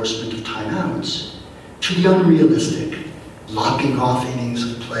stricter enforcement of timeouts, to the unrealistic, lopping off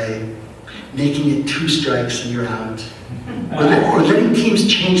innings of play, making it 2 strikes and you're out, or letting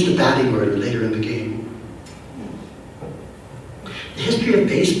teams change the batting order later in the game. The history of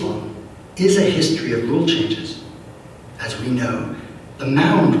baseball is a history of rule changes. As we know, the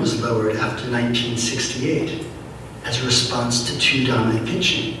mound was lowered after 1968 as a response to 2 dominant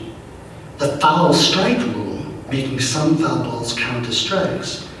pitching. The foul strike rule, making some foul balls count as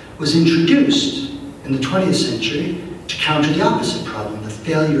strikes, was introduced in the 20th century to counter the opposite problem, the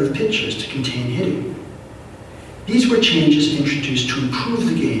failure of pitchers to contain hitting. These were changes introduced to improve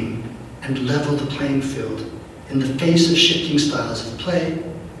the game and level the playing field in the face of shifting styles of play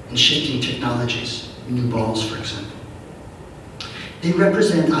and shifting technologies, new balls, for example. They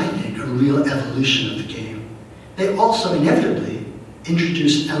represent, I think, a real evolution of the game. They also inevitably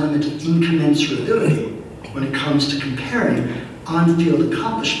introduce an element of incommensurability when it comes to comparing on-field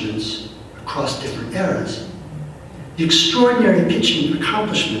accomplishments across different eras. The extraordinary pitching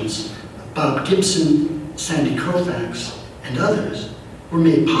accomplishments of Bob Gibson, Sandy Koufax, and others were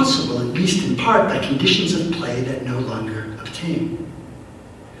made possible, at least in part, by conditions of play that no longer obtain.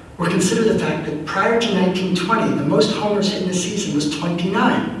 Or consider the fact that prior to 1920, the most homers hit in a season was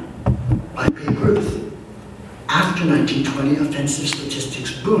 29 by Babe Ruth. After 1920, offensive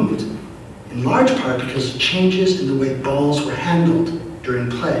statistics boomed, in large part because of changes in the way balls were handled during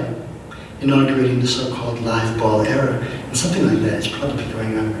play, inaugurating the so-called live ball era, and something like that is probably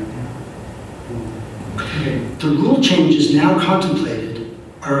going on right now. The rule changes now contemplated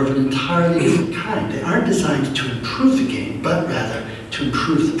are of an entirely different kind. They aren't designed to improve the game, but rather to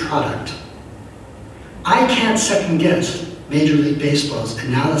improve the product. I can't second guess Major League Baseball's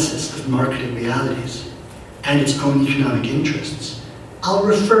analysis of marketing realities and its own economic interests. I'll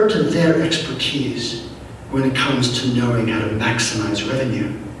refer to their expertise when it comes to knowing how to maximize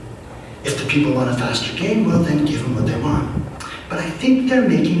revenue. If the people want a faster game, well then give them what they want. But I think they're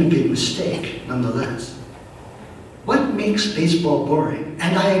making a big mistake, nonetheless. What makes baseball boring,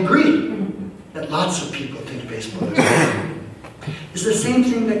 and I agree that lots of people think baseball is boring, is the same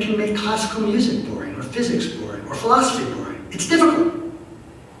thing that can make classical music boring, or physics boring, or philosophy boring. It's difficult.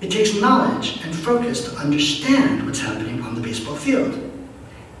 It takes knowledge and focus to understand what's happening on the baseball field.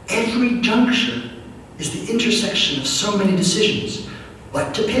 Every juncture is the intersection of so many decisions.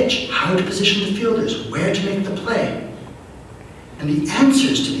 What to pitch, how to position the fielders, where to make the play. And the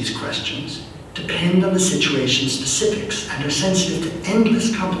answers to these questions depend on the situation's specifics and are sensitive to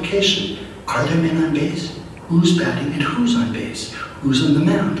endless complication. Are there men on base? Who's batting and who's on base? Who's on the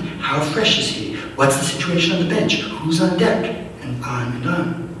mound? How fresh is he? What's the situation on the bench? Who's on deck? And on and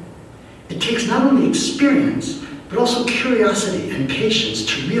on. It takes not only experience, but also curiosity and patience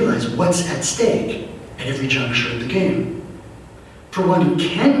to realize what's at stake at every juncture of the game. For one who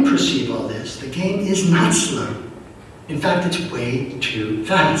can perceive all this, the game is not slow. In fact, it's way too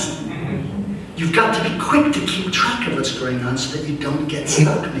fast. You've got to be quick to keep track of what's going on so that you don't get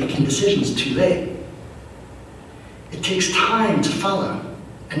stuck making decisions too late. It takes time to follow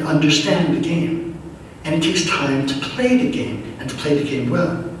and understand the game. And it takes time to play the game and to play the game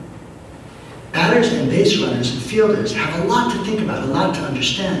well. Batters and base runners and fielders have a lot to think about, a lot to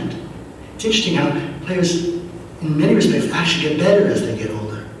understand. It's interesting how players, in many respects, actually get better as they get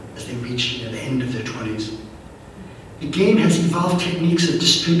older, as they reach the end of their 20s. The game has evolved techniques of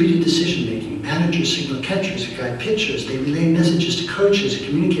distributed decision-making. Managers signal catchers who guide pitchers. They relay messages to coaches who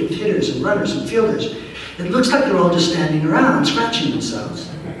communicate with hitters and runners and fielders. It looks like they're all just standing around, scratching themselves.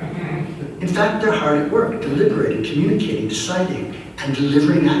 In fact, they're hard at work, deliberating, communicating, deciding, and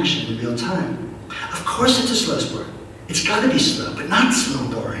delivering action in real time. Of course it's a slow sport. It's got to be slow, but not slow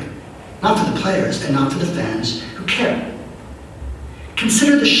and boring. Not for the players and not for the fans who care.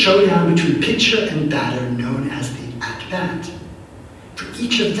 Consider the showdown between pitcher and batter known as the at-bat. For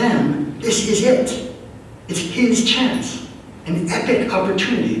each of them, this is it. It's his chance, an epic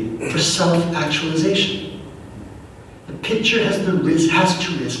opportunity for self-actualization. The pitcher has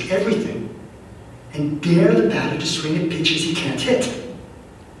to risk everything and dare the batter to swing at pitches he can't hit,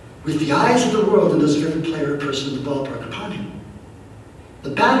 with the eyes of the world and those of every player or person in the ballpark upon him.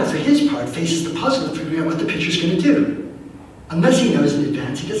 The batter, for his part, faces the puzzle of figuring out what the pitcher's going to do. Unless he knows in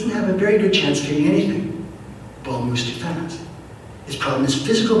advance, he doesn't have a very good chance of hitting anything. The ball moves too fast. His problem is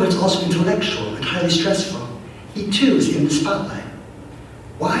physical, but it's also intellectual and highly stressful. He, too, is in the spotlight.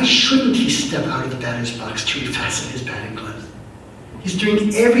 Why shouldn't he step out of the batter's box to refasten his batting gloves? He's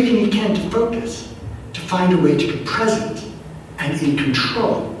doing everything he can to focus, to find a way to be present and in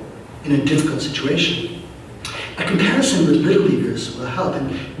control in a difficult situation. A comparison with Little Leaguers will help,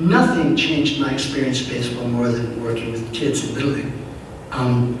 and nothing changed my experience of baseball more than working with kids in Little League.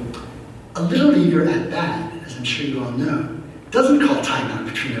 A Little Leaguer at bat, as I'm sure you all know, doesn't call timeout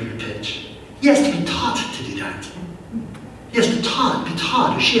between every pitch. He has to be taught to do that. He has to be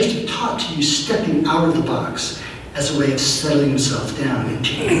taught, or she has to be taught to use stepping out of the box as a way of settling himself down and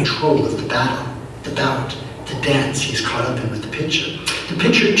taking control of the battle, the bout, the dance he's caught up in with the pitcher. The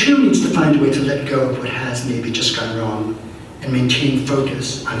pitcher, too, needs to find a way to let go of what has maybe just gone wrong and maintain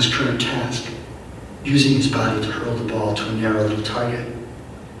focus on his current task, using his body to hurl the ball to a narrow little target.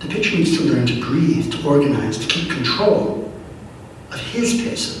 The pitcher needs to learn to breathe, to organize, to keep control of his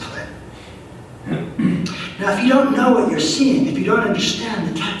pace of play. Now, if you don't know what you're seeing, if you don't understand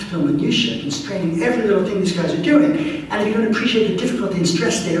the tactical minutiae constraining every little thing these guys are doing, and if you don't appreciate the difficulty and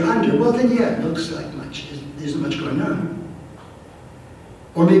stress they're under, well then yeah, it looks like there isn't much going on.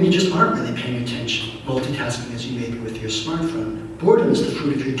 Or maybe you just aren't really paying attention, multitasking as you may be with your smartphone. Boredom is the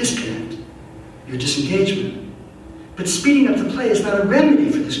fruit of your disconnect, your disengagement. But speeding up the play is not a remedy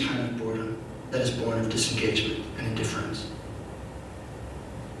for this kind of boredom that is born of disengagement and indifference.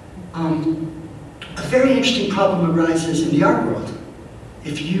 A very interesting problem arises in the art world.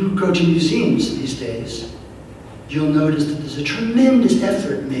 If you go to museums these days, you'll notice that there's a tremendous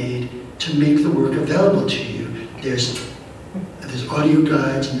effort made to make the work available to you. There's audio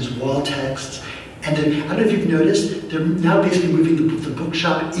guides and there's wall texts. And then, I don't know if you've noticed, they're now basically moving the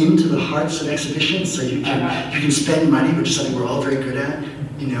bookshop into the hearts of exhibitions, so you can spend money, which is something we're all very good at,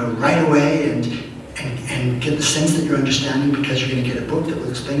 right away and get the sense that you're understanding because you're going to get a book that will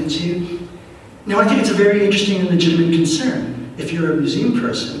explain it to you. Now, I think it's a very interesting and legitimate concern. If you're a museum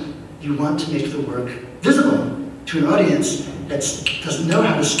person, you want to make the work visible to an audience that doesn't know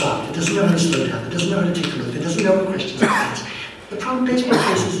how to stop, that doesn't know how to slow down, that doesn't know how to take a look, that doesn't know what questions to ask. The problem baseball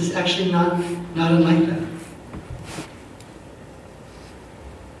faces is actually not unlike that.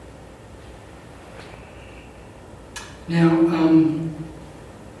 Now,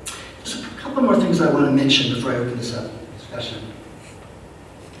 there's a couple more things I want to mention before I open this up for discussion.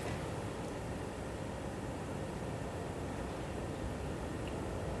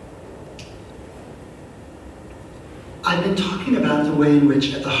 about the way in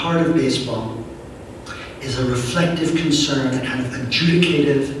which, at the heart of baseball, is a reflective concern, a kind of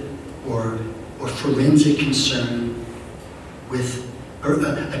adjudicative or forensic concern with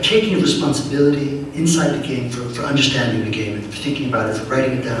a taking of responsibility inside the game for understanding the game, and for thinking about it, for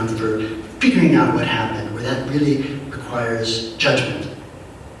writing it down, for figuring out what happened, where that really requires judgment.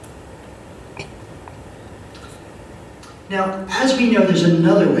 Now, as we know, there's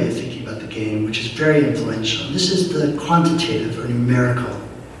another way of thinking about the game, which is very influential. This is the quantitative or numerical,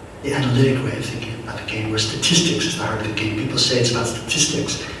 the analytic way of thinking about the game, where statistics is the heart of the game. People say it's about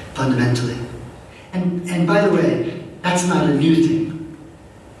statistics, fundamentally. And by the way, that's not a new thing.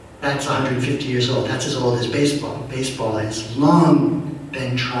 That's 150 years old. That's as old as baseball. Baseball has long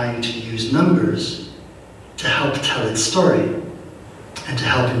been trying to use numbers to help tell its story and to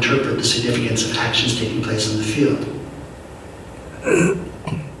help interpret the significance of actions taking place on the field.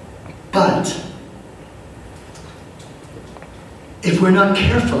 But if we're not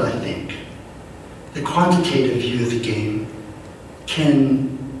careful, I think, the quantitative view of the game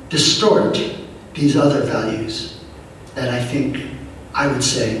can distort these other values that I think, I would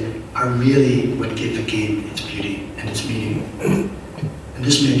say, are really what give the game its beauty and its meaning. And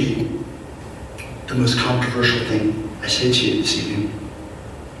this may be the most controversial thing I say to you this evening.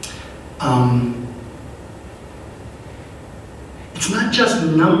 It's not just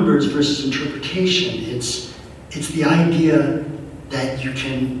numbers versus interpretation. It's the idea that you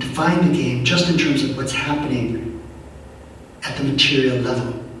can define the game just in terms of what's happening at the material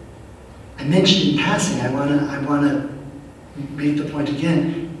level. I mentioned in passing, I want to make the point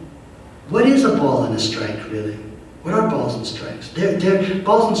again. What is a ball and a strike, really? What are balls and strikes?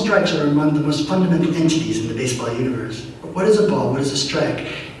 Balls and strikes are among the most fundamental entities in the baseball universe. But what is a ball? What is a strike?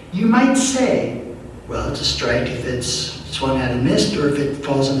 You might say, well, it's a strike if it's swung at and missed, or if it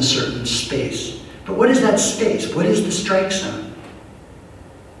falls in a certain space. But what is that space? What is the strike zone?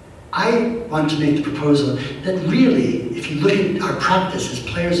 I want to make the proposal that really, if you look at our practice as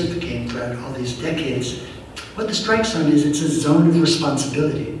players of the game throughout all these decades, what the strike zone is, it's a zone of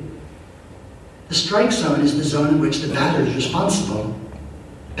responsibility. The strike zone is the zone in which the batter is responsible.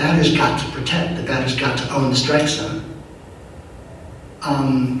 The batter's got to protect, the batter's got to own the strike zone.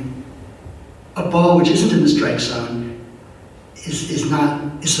 A ball which isn't in the strike zone is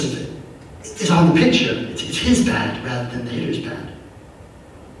on the pitcher. It's his bat rather than the hitter's bat.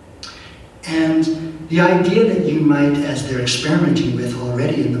 And the idea that you might, as they're experimenting with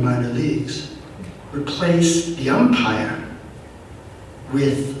already in the minor leagues, replace the umpire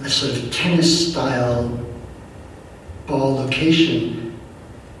with a sort of tennis-style ball location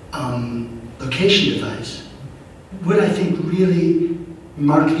device would, I think, really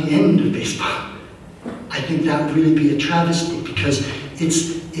mark the end of baseball. I think that would really be a travesty, because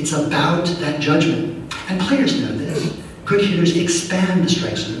it's about that judgment. And players know this. Good hitters expand the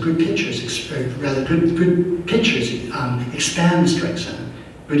strike zone. Good pitchers expand the strike zone.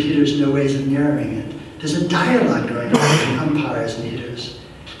 Good hitters know ways of narrowing it. There's a dialogue going on between umpires and hitters.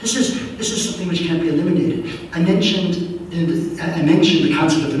 This is something which can't be eliminated. I mentioned the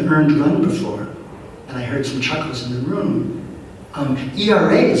concept of an earned run before, and I heard some chuckles in the room.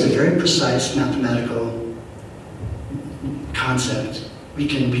 ERA is a very precise mathematical concept. We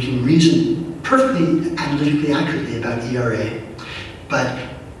can reason perfectly analytically accurately about ERA, but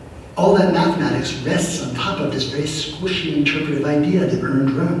all that mathematics rests on top of this very squishy interpretive idea, the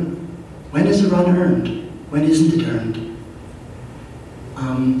earned run. When is a run earned? When isn't it earned?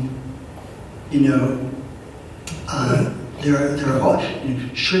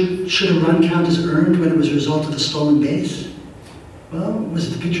 Should a run count as earned when it was a result of a stolen base? Well, was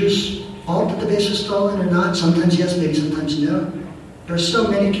it the pitcher's fault that the base was stolen or not? Sometimes yes, maybe sometimes no. There are so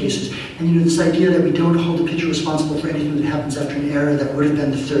many cases. And this idea that we don't hold the pitcher responsible for anything that happens after an error that would have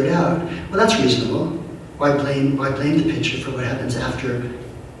been the third out, well, that's reasonable. Why blame the pitcher for what happens after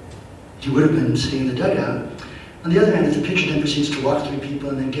he would have been sitting in the dugout? On the other hand, if the pitcher then proceeds to walk through people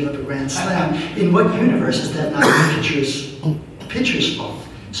and then give up a grand slam, in what universe is that not the pitcher's fault?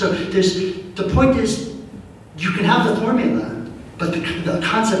 So the point is, you can have the formula, but the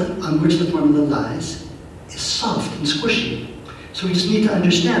concept on which the formula lies is soft and squishy. So we just need to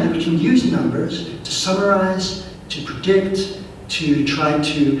understand that we can use numbers to summarize, to predict, to try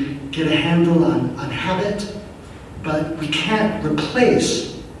to get a handle on habit, but we can't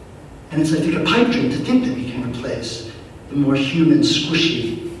replace, and it's, I think, a pipe dream to think that we can replace the more human,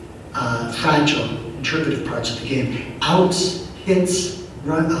 squishy, fragile, interpretive parts of the game. Outs, hits,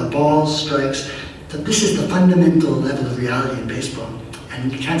 balls, strikes. This is the fundamental level of reality in baseball,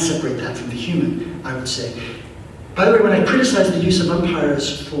 and you can't separate that from the human, I would say. By the way, when I criticize the use of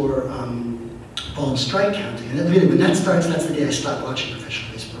umpires for ball and strike counting. And then really, when that starts, that's the day I stop watching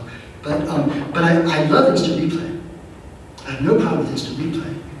professional baseball. But I love instant replay. I have no problem with instant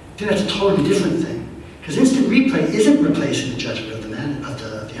replay. I think that's a totally different thing. Because instant replay isn't replacing the judgment of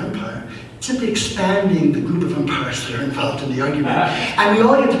the umpire. It's simply expanding the group of umpires that are involved in the argument. And we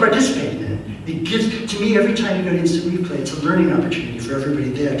all get to participate in it. It gives, to me, every time you go to instant replay, it's a learning opportunity for everybody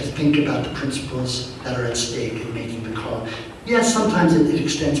there to think about the principles that are at stake in making the call. Yes, sometimes it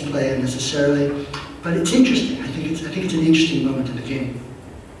extends play unnecessarily, but it's interesting. I think it's an interesting moment in the game.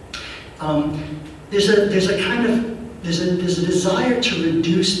 There's a desire to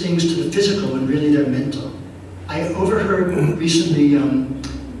reduce things to the physical when really they're mental. I overheard recently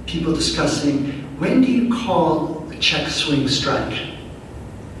people discussing, when do you call a check swing strike?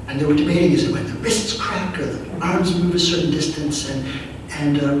 And they were debating, is it when the wrists crack or the arms move a certain distance?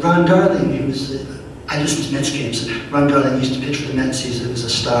 And Ron Darling, who was, I listened to Mets games. Ron Darling used to pitch for the Mets. He was a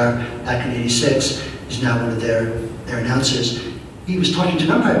star back in '86. He's now one of their announcers. He was talking to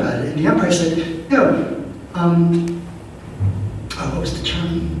an umpire about it, and the umpire said, no, what was the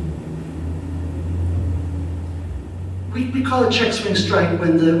term? We call it check swing strike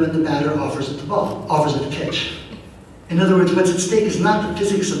when the batter offers it the pitch. In other words, what's at stake is not the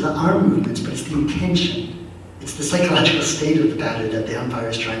physics of the arm movements, but it's the intention. It's the psychological state of the batter that the umpire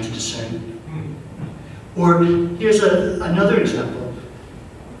is trying to discern. Or here's another example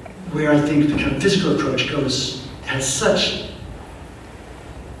where I think the kind of physical approach has such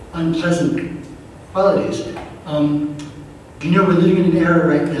unpleasant qualities. We're living in an era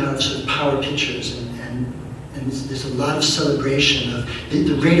right now of sort of power pitchers, and there's a lot of celebration of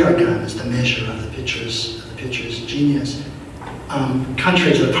the radar gun as the measure of the pitcher's genius.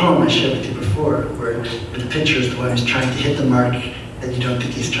 Contrary to the poem I shared with you before, where the pitcher is the one who's trying to hit the mark that you don't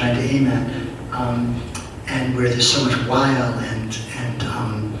think he's trying to aim at, and where there's so much wile and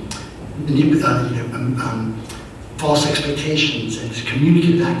false expectations and this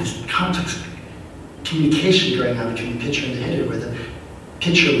communicative act, this complex communication going on between the pitcher and the hitter, where the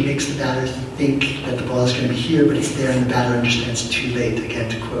pitcher makes the batter think that the ball is going to be here, but it's there and the batter understands too late, again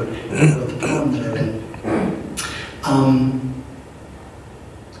to quote the poem that I read.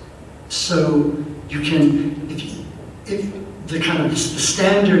 So you can, if the kind of the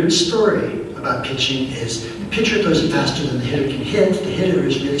standard story about pitching is the pitcher throws it faster than the hitter can hit, the hitter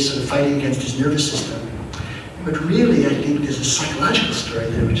is really sort of fighting against his nervous system. But really, I think there's a psychological story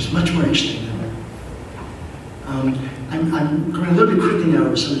there which is much more interesting than that. I'm going a little bit quickly now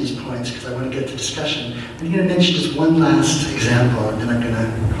over some of these points because I want to get to discussion. I'm going to mention just one last example, and then I'm going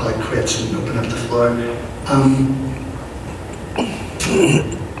to call it quits and open up the floor.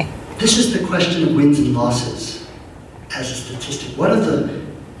 This is the question of wins and losses as a statistic. One of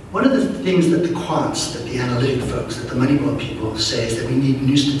the things that the quants, that the analytic folks, that the Moneyball people say is that we need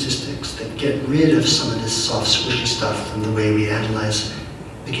new statistics that get rid of some of this soft, squishy stuff from the way we analyze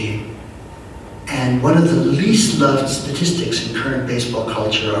the game. And one of the least loved statistics in current baseball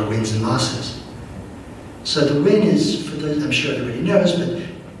culture are wins and losses. So the win is, for those, I'm sure everybody knows, but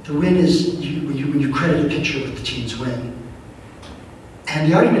the win is when you credit a pitcher with the team's win. And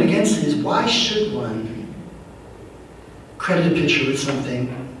the argument against it is, why should one credit a pitcher with something,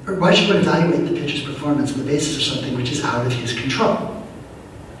 or why should one evaluate the pitcher's performance on the basis of something which is out of his control?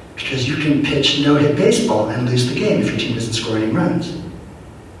 Because you can pitch no-hit baseball and lose the game if your team doesn't score any runs.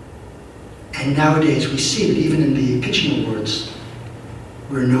 And nowadays we see that even in the pitching awards,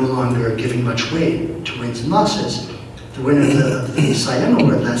 we're no longer giving much weight to wins and losses. The winner of the Cy Young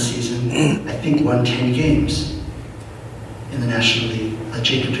Award last season, I think, won 10 games in the National League.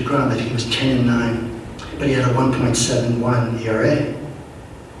 Jacob deGrom, I think he was 10-9, but he had a 1.71 ERA.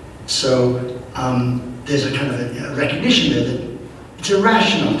 So there's a kind of a recognition there that it's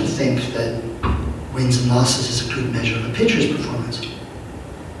irrational to think that wins and losses is a good measure of a pitcher's performance.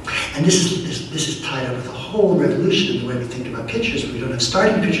 And this is tied up with a whole revolution in the way we think about pitchers. We don't have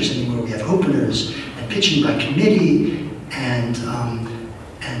starting pitchers anymore. We have openers and pitching by committee and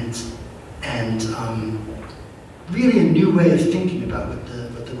really a new way of thinking about what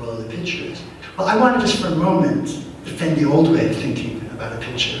the role of the pitcher is. Well, I want to just for a moment defend the old way of thinking about a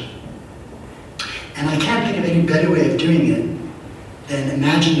pitcher. And I can't think of any better way of doing it than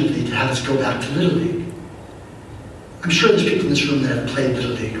imaginatively to have us go back to Little League. I'm sure there's people in this room that have played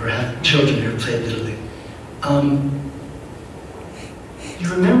Little League or have children who have played Little League. You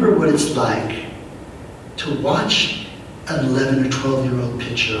remember what it's like to watch an 11 or 12-year-old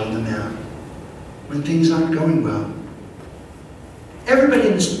pitcher on the mound when things aren't going well. Everybody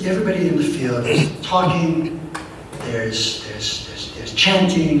in the field is talking. There's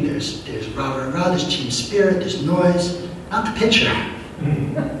chanting. There's rah rah rah. There's team spirit. There's noise. Not the pitcher.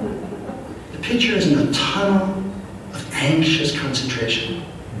 The pitcher is in a tunnel of anxious concentration.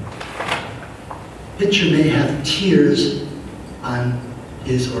 Pitcher may have tears on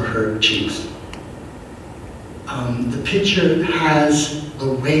his or her cheeks. The pitcher has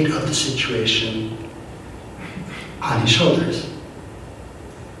the weight of the situation on his shoulders.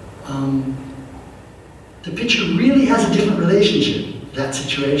 The pitcher really has a different relationship to that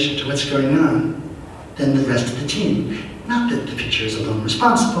situation, to what's going on, than the rest of the team. Not that the pitcher is alone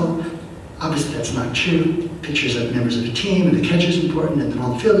responsible. Obviously that's not true. Pitchers are members of a team, and the catcher is important, and then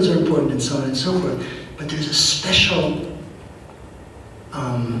all the fielders are important, and so on and so forth. But there's a special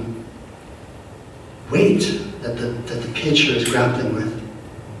weight that the pitcher is grappling with.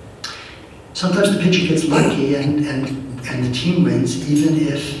 Sometimes the pitcher gets lucky and the team wins, even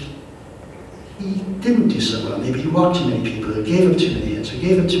if he didn't do so well. Maybe he walked too many people, or gave up too many hits, or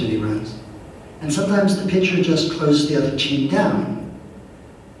gave up too many runs. And sometimes the pitcher just closes the other team down.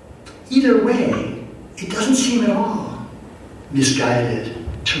 Either way, it doesn't seem at all misguided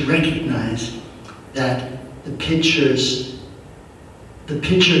to recognize that the pitcher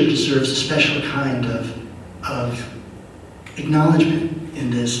deserves a special kind of acknowledgement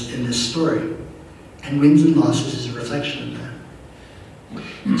in this story. And wins and losses is a reflection of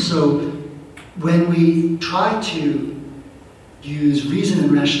that. So when we try to use reason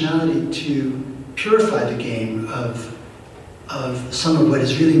and rationality to purify the game of some of what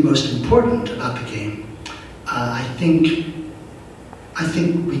is really most important about the game, I think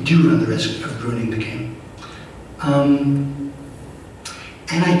we do run the risk of ruining the game. And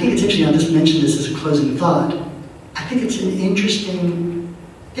I think it's interesting, I'll just mention this as a closing thought. I think it's an interesting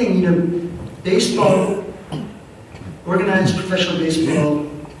thing, baseball, organized professional baseball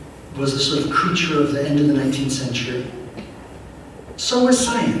was a sort of creature of the end of the 19th century. So was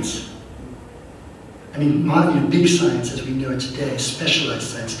science. I mean, big science as we know it today, specialized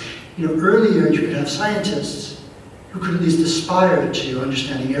science. Earlier you could have scientists who could at least aspire to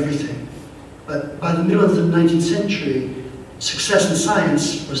understanding everything. But by the middle of the 19th century, success in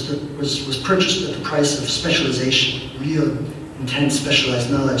science was purchased at the price of specialization, real intense specialized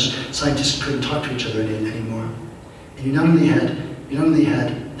knowledge. Scientists couldn't talk to each other anymore. And you not only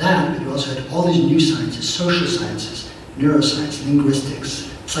had that, but you also had all these new sciences, social sciences, neuroscience, linguistics,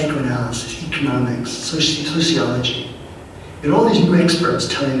 psychoanalysis, economics, sociology. You had all these new experts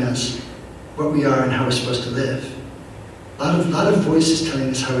telling us what we are and how we're supposed to live. A lot of voices telling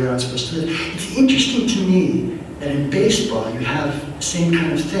us how we are supposed to live. It's interesting to me that in baseball you have the same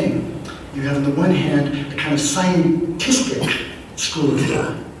kind of thing. You have on the one hand a kind of scientific school of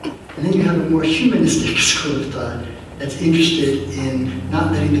thought, and then you have a more humanistic school of thought that's interested in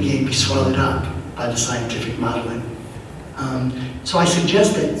not letting the game be swallowed up by the scientific modeling. So I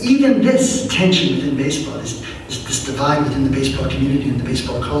suggest that even this tension within baseball, this divide within the baseball community and the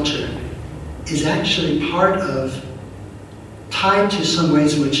baseball culture, is actually tied to some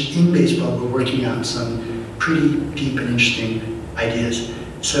ways in which in baseball we're working out some pretty deep and interesting ideas.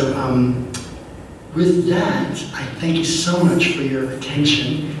 So with that, I thank you so much for your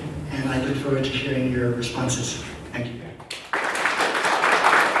attention, and I look forward to hearing your responses. Thank you.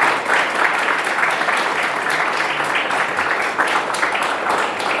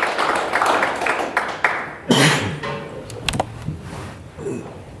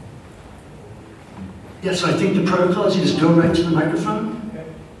 Yeah, so I think the protocol is you just go right to the microphone.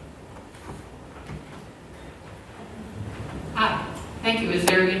 Hi, thank you. It was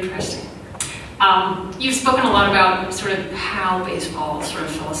very interesting. You've spoken a lot about sort of how baseball is sort of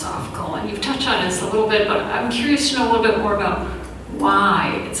philosophical, and you've touched on this a little bit, but I'm curious to know a little bit more about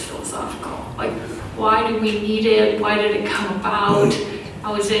why it's philosophical. Like, why do we need it? Why did it come about?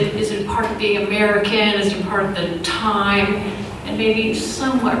 How is it part of being American? Is it part of the time? And maybe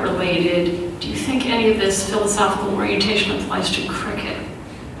somewhat related, do you think any of this philosophical orientation applies to cricket?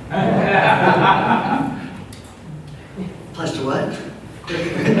 Applies to what?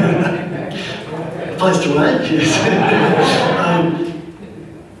 Applies to what? Yes.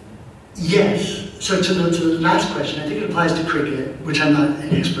 Yes. So to the last question, I think it applies to cricket, which I'm not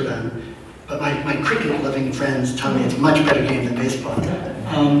an expert on, but my cricket-loving friends tell me it's a much better game than baseball.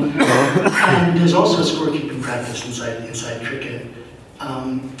 And there's also a scorekeeping practice inside cricket.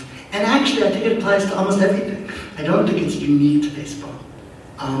 And actually, I think it applies to almost everything. I don't think it's unique to baseball.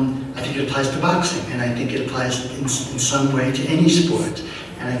 I think it applies to boxing, and I think it applies in some way to any sport.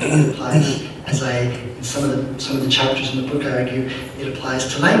 And I think it applies, in some of the chapters in the book, I argue, it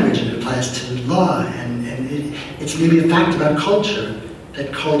applies to language, and it applies to law, and it's maybe a fact about culture,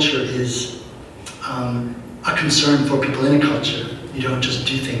 that culture is a concern for people in a culture. You don't just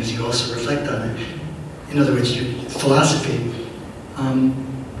do things, you also reflect on it. In other words, philosophy.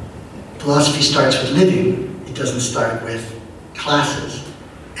 philosophy starts with living. It doesn't start with classes.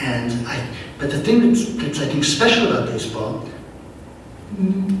 But the thing that's I think special about baseball,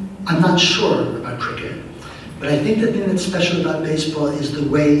 I'm not sure about cricket, but I think the thing that's special about baseball is the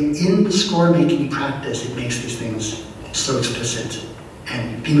way in the score-making practice it makes these things so explicit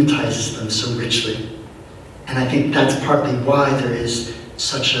and thematizes them so richly. And I think that's partly why there is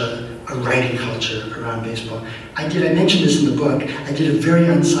such a writing culture around baseball. I mentioned this in the book, I did a very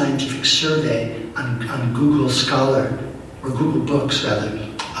unscientific survey on Google Scholar, or Google Books rather,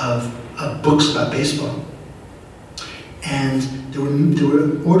 of books about baseball. And there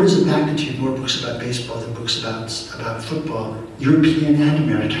were orders of magnitude more books about baseball than books about football, European and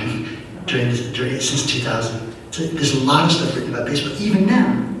American, since 2000. So there's a lot of stuff written about baseball, even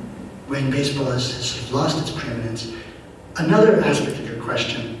now, when baseball has lost its preeminence. Another aspect of your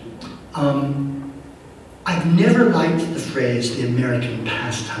question, I've never liked the phrase, the American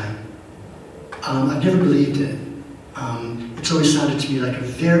pastime. I've never believed it. It's always sounded to me like a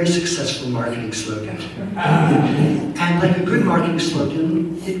very successful marketing slogan. And like a good marketing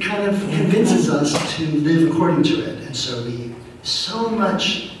slogan, it kind of convinces us to live according to it. And so so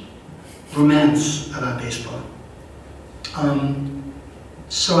much romance about baseball.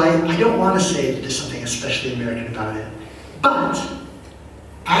 So I don't want to say that there's something especially American about it. But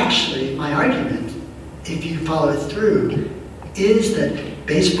actually, my argument, if you follow it through, is that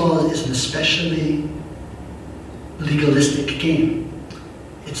baseball is an especially legalistic game.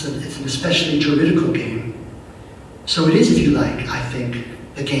 It's an especially juridical game. So it is, if you like, I think,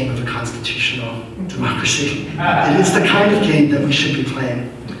 the game of a constitutional democracy. It is the kind of game that we should be playing.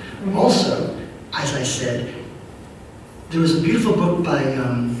 Also, as I said, there was a beautiful book by,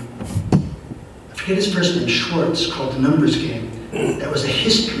 I forget his first name, Schwartz, called The Numbers Game. That was a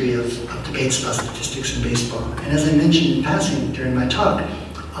history of debates about statistics in baseball. And as I mentioned in passing during my talk,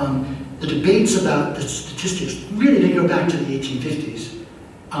 the debates about the statistics, really they go back to the 1850s.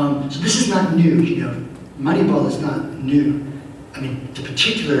 So this is not new, Moneyball is not new. I mean, the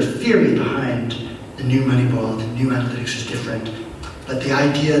particular theory behind the new Moneyball, the new analytics is different. But the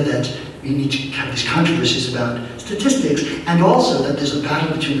idea that we need to have these controversies about statistics, and also that there's a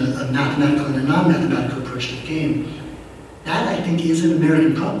battle between a mathematical and a non-mathematical approach to the game, that I think is an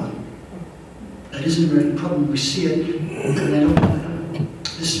American problem. That is an American problem. We see it, and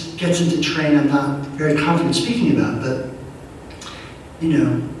this gets into terrain I'm not very confident speaking about, but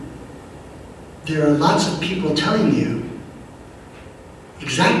there are lots of people telling you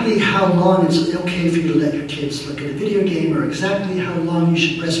exactly how long it's okay for you to let your kids look at a video game, or exactly how long you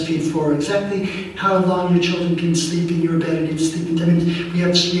should breastfeed for, or exactly how long your children can sleep in your bed and need to sleep in. I mean, we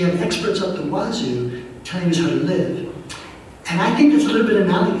have experts up the wazoo telling us how to live. And I think that's a little bit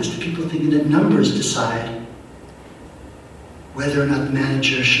analogous to people thinking that numbers decide whether or not the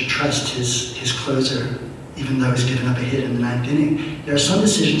manager should trust his closer, even though he's given up a hit in the ninth inning. There are some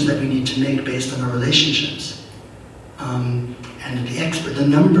decisions that we need to make based on our relationships. And the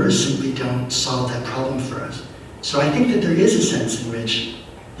numbers simply don't solve that problem for us. So I think that there is a sense in which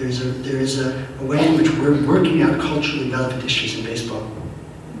there is a way in which we're working out culturally relevant issues in baseball.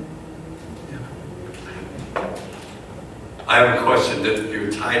 Yeah. I have a question. That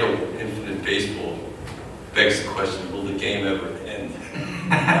your title, Infinite Baseball, begs the question, will the game ever end?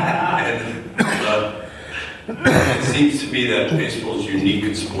 It seems to me that baseball is unique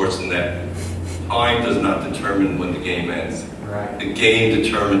in sports in that time does not determine when the game ends. Right. The game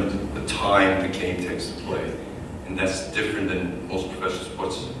determines the time the game takes to play. And that's different than most professional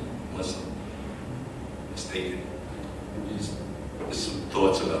sports, unless I'm mistaken. Just some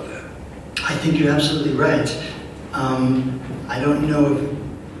thoughts about that. I think you're absolutely right. I don't know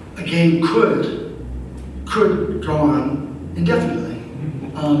if a game could go on indefinitely.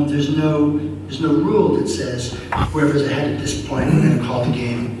 There's no rule that says whoever's ahead at this point, we're going to call the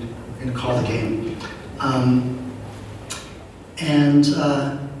game.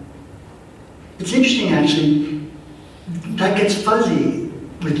 It's interesting, actually, that gets fuzzy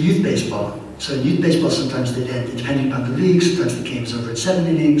with youth baseball. So in youth baseball, sometimes they end, depending on the league, sometimes the game's over at 7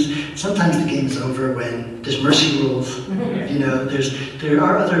 innings, sometimes the game is over when there's mercy rules. There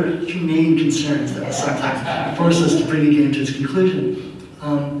are other humane concerns that will sometimes force us to bring a game to its conclusion.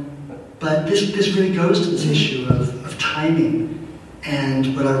 But this really goes to this issue of timing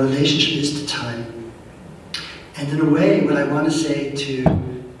and what our relationship is to time. And in a way, what I want to say to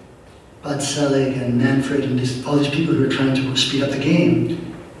Bud Selig and Manfred and all these people who are trying to speed up the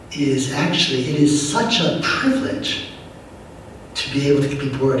game is actually, it is such a privilege to be able to be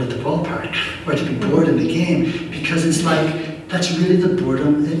bored at the ballpark, or to be bored in the game, because it's like, that's really the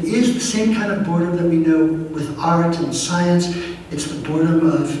boredom. It is the same kind of boredom that we know with art and science. It's the boredom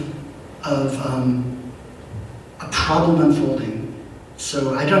of of a problem unfolding.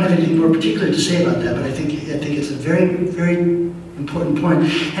 So I don't have anything more particular to say about that, but I think it's a very, very important point.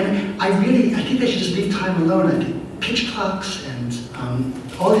 And I think they should just leave time alone. I think pitch clocks and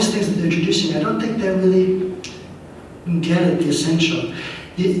all these things that they're introducing, I don't think they really get at the essential.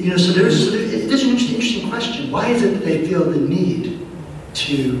 So there's an interesting question. Why is it that they feel the need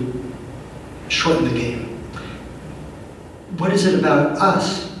to shorten the game? What is it about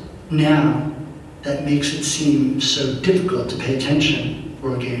us now that makes it seem so difficult to pay attention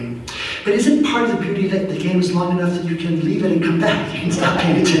for a game? But is it part of the beauty that the game is long enough that you can leave it and come back? You can stop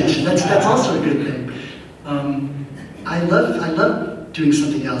paying attention. That's also a good thing. I love doing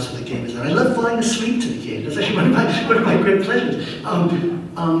something else with the game. I love falling asleep to the game. That's actually one of my great pleasures.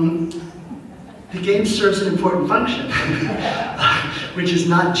 The game serves an important function, which is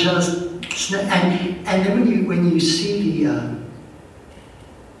not just and then when you see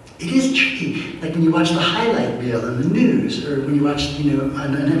it is tricky. Like when you watch the highlight reel on the news, or when you watch,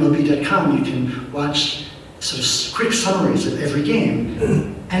 on MLB.com, you can watch sort of quick summaries of every game.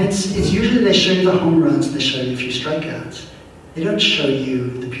 And it's usually they show you the home runs and they show you a few strikeouts. They don't show you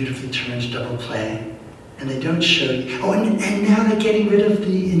the beautifully turned double play, and they don't show you. Oh, and now they're getting rid of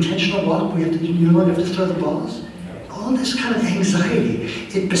the intentional walk. You no longer have to throw the balls. All this kind of anxiety.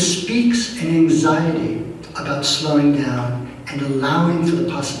 It bespeaks an anxiety about slowing down and allowing for the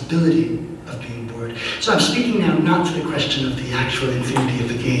possibility of being bored. So I'm speaking now not to the question of the actual infinity of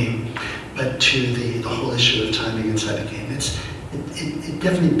the game, but to the whole issue of timing inside the game. It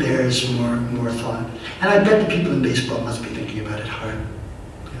definitely bears more thought. And I bet the people in baseball must be thinking about it hard.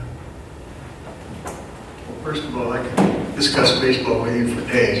 Well, first of all, I can discuss baseball with you for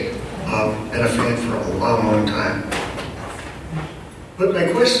days. Been a fan for a long time. But my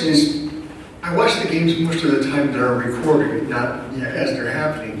question is, I watch the games most of the time that are recorded, not as they're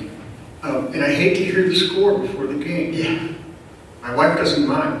happening. And I hate to hear the score before the game. Yeah. My wife doesn't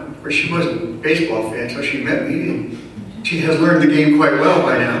mind. Of course, she wasn't a baseball fan until she met me, and she has learned the game quite well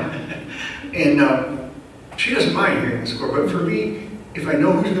by now. And she doesn't mind hearing the score. But for me, if I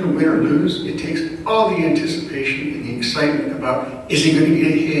know who's going to win or lose, it takes all the anticipation and the excitement about, is he going to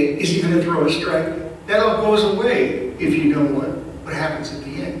get hit? Is he going to throw a strike? That all goes away if you know what happens at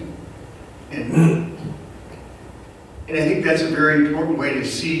the end. And I think that's a very important way to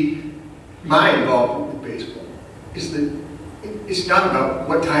see my involvement with baseball, is that it's not about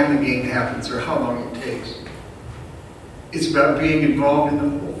what time the game happens or how long it takes. It's about being involved in the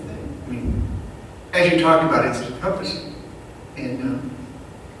whole thing. I mean, as you talked about, it's encompassing. And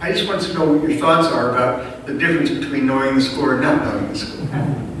I just want to know what your thoughts are about the difference between knowing the score and not knowing the score.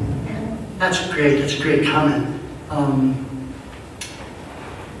 That's a great comment.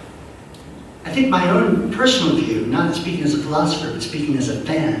 I think my own personal view, not speaking as a philosopher, but speaking as a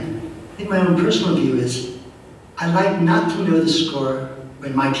fan, I think my own personal view is I like not to know the score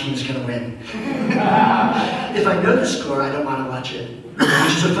when my team's going to win. If I know the score, I don't want to watch it.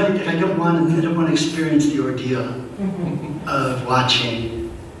 Which is a funny thing. I don't want to experience the ordeal of watching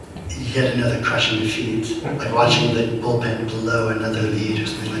yet another crushing defeat, like watching the bullpen blow another lead or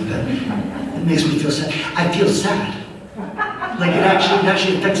something like that. It makes me feel sad. I feel sad. Like it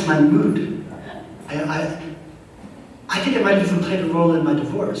actually affects my mood. I think it might have even played a role in my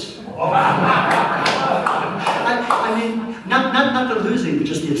divorce. I mean, not the losing, but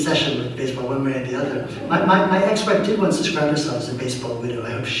just the obsession with baseball, one way or the other. My ex-wife did once describe herself as a baseball widow.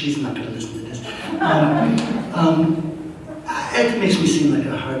 I hope she's not going to listen to this. It makes me seem like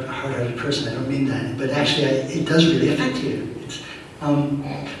a hard-hearted person. I don't mean that, but actually, it does really affect you.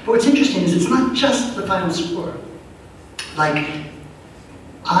 But what's interesting is it's not just the final score. Like,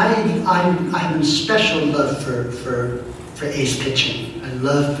 I have a special love for ace pitching. I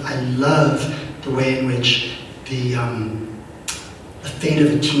love the way in which the fate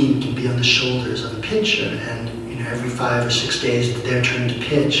of a team can be on the shoulders of a pitcher, and every 5 or 6 days it's their turn to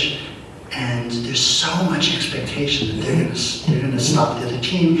pitch, and there's so much expectation that they're going to stop the other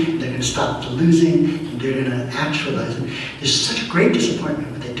team, they're going to stop the losing, and they're going to actualize it. There's such a great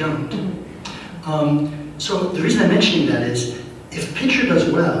disappointment, but they don't. So the reason I'm mentioning that is, if a pitcher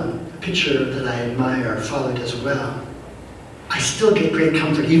does well, a pitcher that I admire or follow does well, I still get great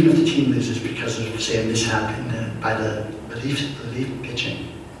comfort even if the team loses because of, say, a mishap by the relief pitching.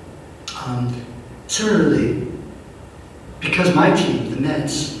 Similarly, because my team, the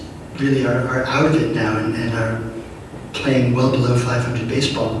Mets, really are out of it now and are playing well below 500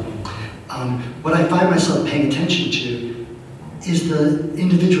 baseball, what I find myself paying attention to is the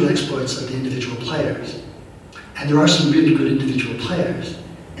individual exploits of the individual players. And there are some really good individual players,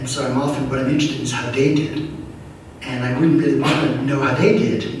 and so what I'm interested in is how they did. And I wouldn't really want to know how they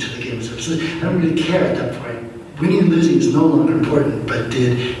did until the game game was over. So I don't really care at that point. Winning and losing is no longer important, but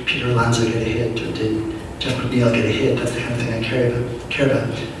did Peter Alonso get a hit, or did Jeff McNeil get a hit? That's the kind of thing I care about.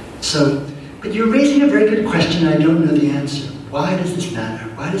 So, but you're raising a very good question, and I don't know the answer. Why does this matter?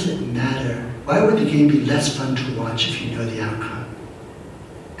 Why does it matter? Why would the game be less fun to watch if you know the outcome?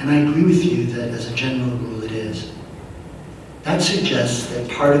 And I agree with you that as a general rule it is. That suggests that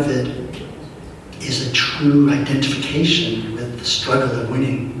part of it is a true identification with the struggle of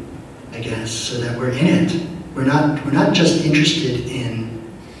winning, I guess, so that we're in it. We're not just interested in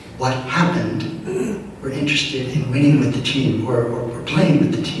what happened, we're interested in winning with the team or playing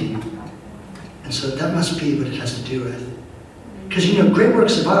with the team. And so that must be what it has to do with. Because, great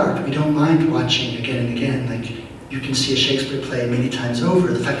works of art, we don't mind watching again and again. Like, you can see a Shakespeare play many times over.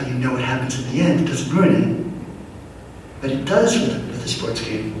 The fact that you know what happens in the end doesn't ruin it. But it does with a sports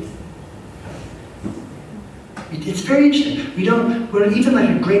game. It's very interesting. We're even like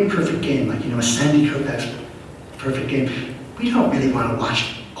a great perfect game, like, a Sandy Koufax perfect game. We don't really want to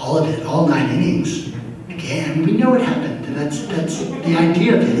watch all of it, all 9 innings. Again, we know what happened, and that's the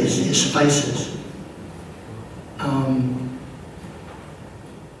idea of it is suffices.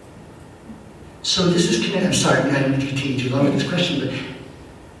 So this is connected. I'm sorry, I don't mean to continue too long with this question, but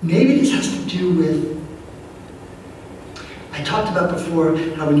maybe this has to do with. I talked about before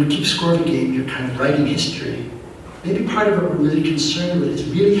how when you keep score of a game, you're kind of writing history. Maybe part of what we're really concerned with is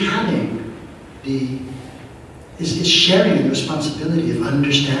really having is sharing the responsibility of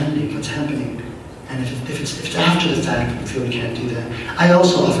understanding what's happening. And if it's after the fact, we feel we can't do that. I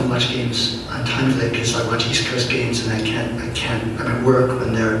also often watch games on time delay because I watch East Coast games and I can't. I'm at work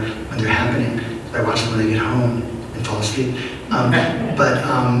when they're happening. I watch them when I get home and fall asleep. But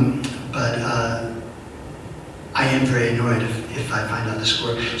I am very annoyed if I find out the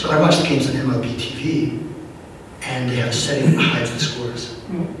score. So I watch the games on MLB TV, and they have a setting that hides the scores.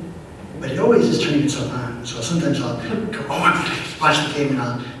 But it always is turning itself on. So sometimes I'll go, watch the game, and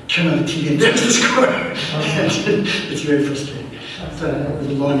I'll turn on the TV, and there's the score. It's very frustrating. So that was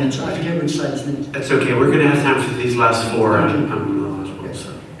a long answer. I forget which side is next. That's okay. We're going to have time for these last 4.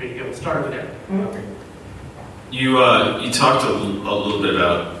 So there you go. Start over there. Okay. You talked a little bit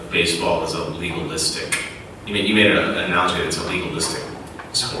about baseball as a legalistic. You made an analogy that it's a legalistic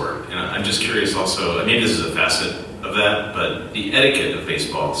sport, and I'm just curious. Also, maybe this is a facet of that, but the etiquette of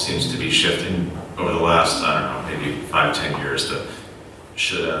baseball seems to be shifting over the last, maybe 5-10 years. To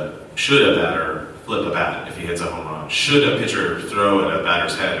should a batter flip a bat if he hits a home run? Should a pitcher throw at a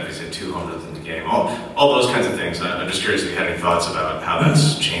batter's head if he's hit 2 home runs in the game? All those kinds of things. I'm just curious if you had any thoughts about how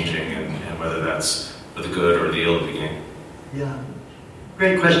that's changing and whether that's for the good or the ill of the game. Yeah,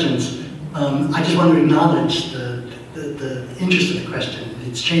 great questions. I just want to acknowledge the interest of the question.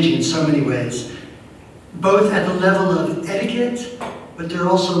 It's changing in so many ways, both at the level of etiquette, but there are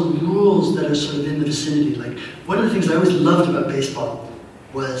also rules that are sort of in the vicinity. Like, one of the things I always loved about baseball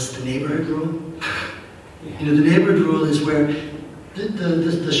was the neighborhood rule. The neighborhood rule is where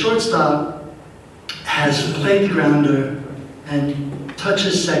the shortstop has played the grounder and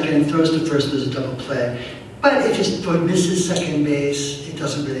touches second, throws to first, there's a double play. But if his foot misses second base, it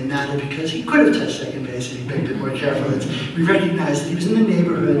doesn't really matter because he could have touched second base if he'd been a bit more careful. We recognize that he was in the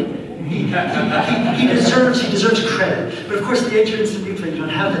neighborhood. He deserves credit. But of course, the age of instant replay, you don't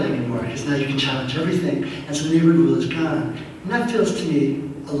have that anymore because now you can challenge everything, and so the neighborhood rule is gone. And that feels to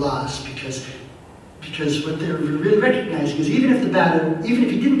me a loss because what they're really recognizing is even if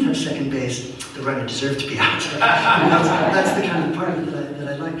he didn't touch second base, the runner deserved to be out. That's the kind of part of it that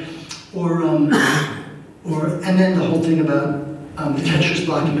I like. And then the whole thing about the catchers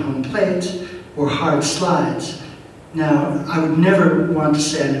blocking home plate or hard slides. Now, I would never want to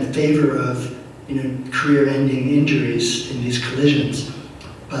say I'm in favor of career-ending injuries in these collisions,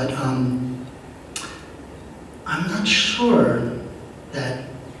 but I'm not sure that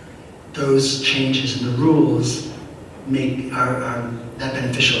those changes in the rules are that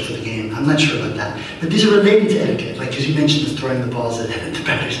beneficial for the game. I'm not sure about that. But these are related to etiquette, like as you mentioned, the throwing the balls at the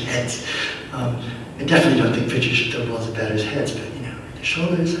batters' heads. I definitely don't think pitchers should throw balls at batters' heads, but their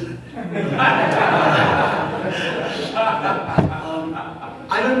shoulders.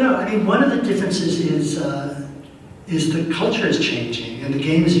 I don't know. I mean, one of the differences is the culture is changing and the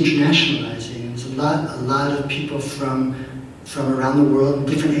game is internationalizing. There's a lot of people from around the world in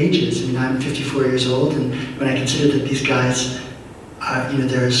different ages. I mean, I'm 54 years old, and when I consider that these guys,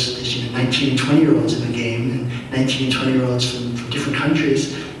 there's 19 and 20-year-olds in the game, and 19 and 20-year-olds from different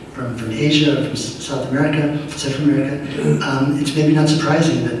countries, from Asia, from South America, Central America, it's maybe not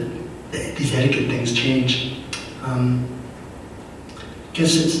surprising that these etiquette things change. I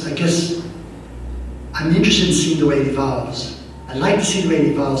guess I'm interested in seeing the way it evolves. I like to see the way it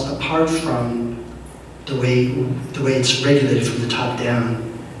evolves apart from the way it's regulated from the top down.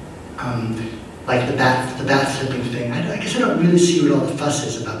 Like the bat flipping thing. I guess I don't really see what all the fuss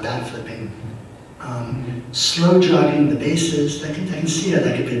is about bat flipping. Slow jogging the bases, I can see how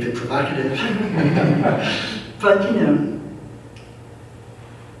that could be a bit provocative. But,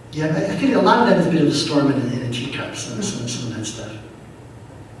 yeah, I think a lot of that is a bit of a storm in a teacup, some of that stuff.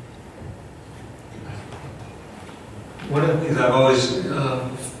 One of the things I've always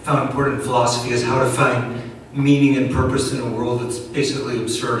found important in philosophy is how to find meaning and purpose in a world that's basically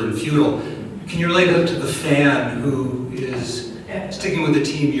absurd and futile. Can you relate that to the fan who is sticking with the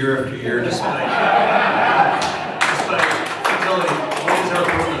team year after year despite futility? What is our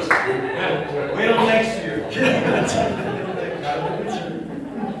purpose? Wait till next year.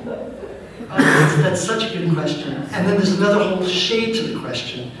 That's such a good question. And then there's another whole shade to the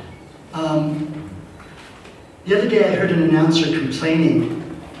question. The other day I heard an announcer complaining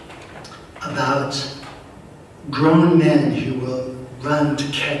about grown men who will run to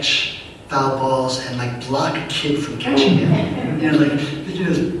catch foul balls and like block a kid from catching it.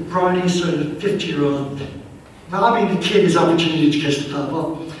 This brawny sort of 50-year-old robbing the kid his opportunity to catch the foul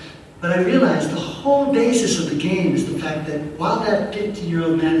ball. But I realized the whole basis of the game is the fact that while that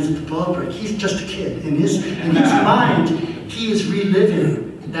 50-year-old man is at the ballpark, he's just a kid. In his mind, he is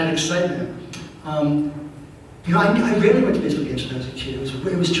reliving that excitement. I rarely went to baseball games when I was a kid.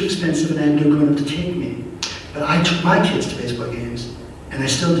 It was too expensive and I had no grown-up to take me. But I took my kids to baseball games, and I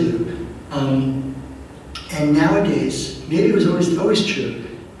still do. And nowadays, maybe it was always true,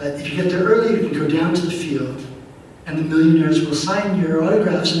 but if you get there early, you can go down to the field, and the millionaires will sign your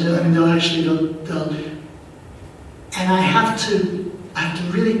autographs, and they'll and I have to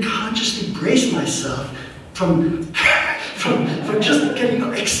really consciously brace myself from just getting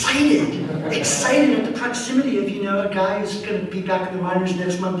excited at the proximity of a guy who's going to be back in the minors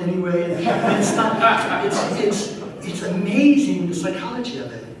next month anyway. And it's amazing the psychology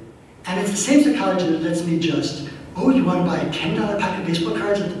of it, and it's the same psychology that lets me just. Oh, you want to buy a $10 pack of baseball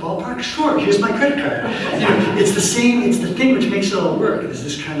cards at the ballpark? Sure, here's my credit card. It's the same. It's the thing which makes it all work. There's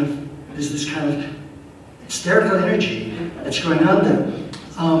this kind of hysterical energy that's going on there.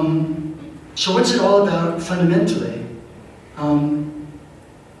 So what's it all about fundamentally? I'm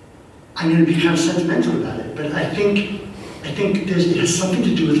going to be kind of sentimental about it, but I think it has something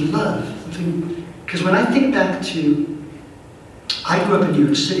to do with love. Because when I think back to, I grew up in New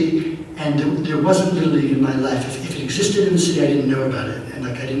York City. And there wasn't Little League in my life. If it existed in the city, I didn't know about it, and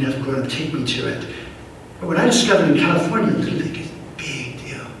I didn't have grown up to take me to it. But when I discovered in California, Little League is a big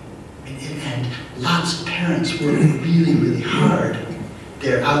deal. And lots of parents work really, really hard.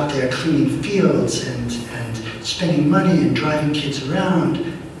 They're out there cleaning fields and spending money and driving kids around.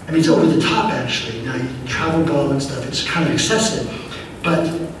 It's over the top, actually. Now, you travel ball and stuff, it's kind of excessive. But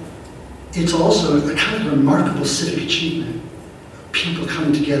it's also a kind of remarkable civic achievement. People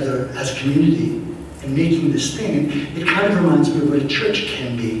coming together as a community and making this thing. And it kind of reminds me of what a church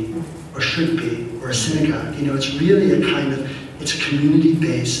can be, or should be, or a synagogue. It's really it's a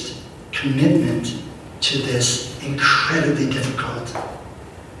community-based commitment to this incredibly difficult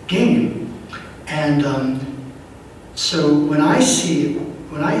game. And so when I see,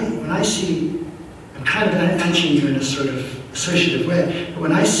 I'm kind of answering you in a sort of associative way, but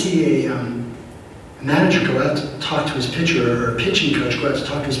when I see a manager go out to talk to his pitcher, or a pitching coach go out to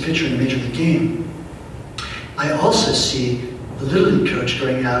talk to his pitcher in a major league game, I also see the Little League coach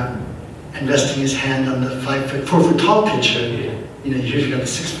going out and resting his hand on the 4 foot tall pitcher. You've got the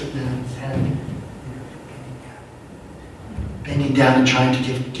 6 foot man's hand, bending down and trying to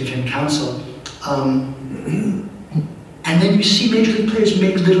give him counsel. And then you see major league players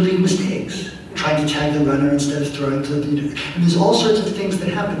make Little League mistakes, trying to tag the runner instead of throwing to and there's all sorts of things that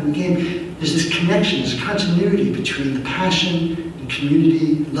happen in the game. There's this connection, there's a continuity between the passion and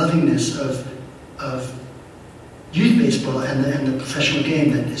community lovingness of youth baseball and the professional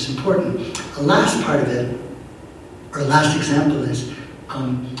game that is important. The last part of it, or last example is,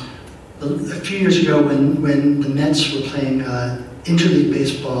 a few years ago when the Mets were playing interleague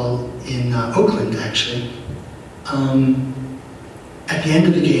baseball in Oakland, actually, at the end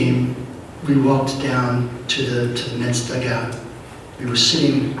of the game, we walked down to the Mets dugout. We were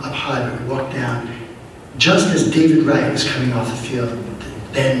sitting up high, but we walked down just as David Wright was coming off the field,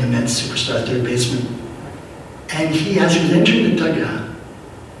 then the Mets superstar third baseman. And as he was entering the dugout,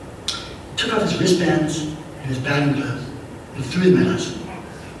 took off his wristbands and his batting gloves and threw them at us.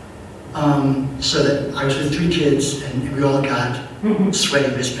 So that I was with 3 kids, and we all got sweaty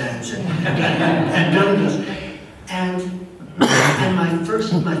wristbands and batting gloves. And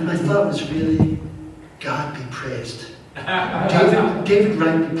my thought was really, God be praised David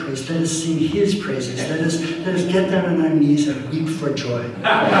rightly praised. Let us sing his praises. Let us get down on our knees and weep for joy.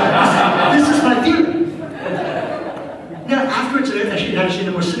 This is my feeling. Now, afterwards, actually,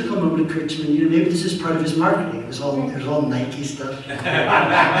 a more cynical moment occurred to me. Maybe this is part of his marketing. It was all Nike stuff.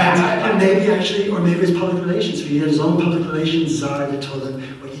 and maybe actually, or maybe it's public relations. He had his own public relations czar that told him,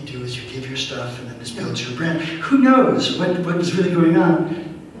 what you do is you give your stuff, and then this builds your brand. Who knows what was really going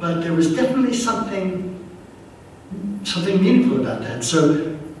on? But there was definitely something meaningful about that.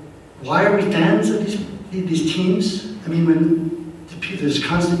 So, why are we fans of these teams? I mean, when there's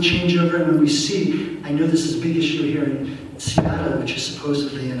constant changeover, and when we see, I know this is a big issue here in Seattle, which is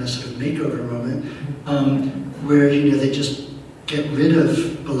supposedly in a sort of makeover moment, where they just get rid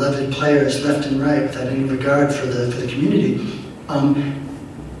of beloved players left and right without any regard for the community.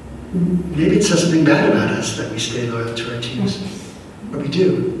 Maybe it says something bad about us that we stay loyal to our teams, but we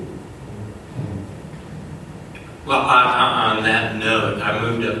do. Well, on that note, I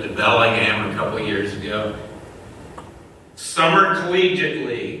moved up to Bellingham a couple years ago. Summer collegiate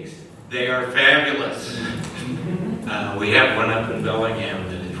leagues, they are fabulous. We have one up in Bellingham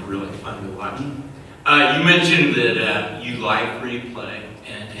that is really fun to watch. You mentioned that you like replay,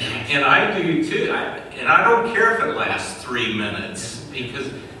 and I do too. And I don't care if it lasts 3 minutes, because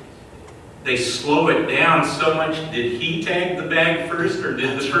they slow it down so much. Did he tag the bag first, or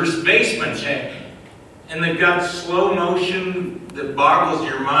did the first baseman tag? And they've got slow motion that boggles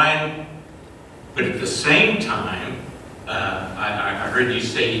your mind. But at the same time, I heard you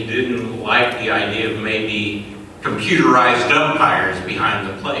say you didn't like the idea of maybe computerized umpires behind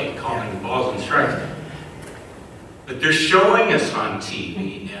the plate calling balls and strikes. But they're showing us on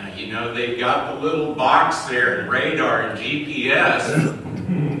TV now. They've got the little box there and radar and GPS.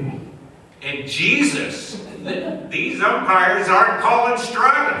 And Jesus, these umpires aren't calling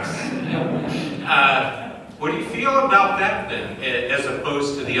strikes. What do you feel about that then, as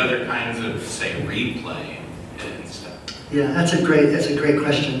opposed to the other kinds of, say, replay and stuff? Yeah, that's a great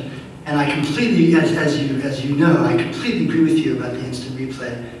question, and I completely, as you know, I completely agree with you about the instant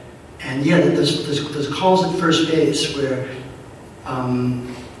replay. And yeah, there's calls at first base where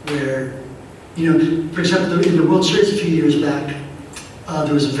for example, in the World Series a few years back,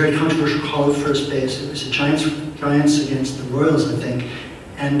 there was a very controversial call at first base. It was the Giants against the Royals, I think,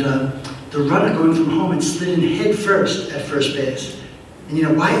 and the runner going from home had slid in head first at first base.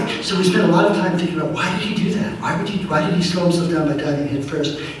 And why? So we spent a lot of time thinking about, why did he do that? Why did he slow himself down by diving head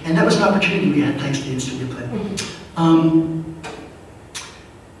first? And that was an opportunity we had thanks to the instant replay.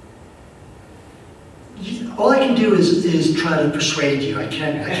 All I can do is try to persuade you. I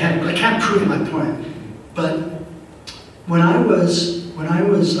can't prove my point. But when I was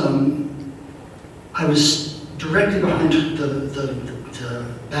directly behind the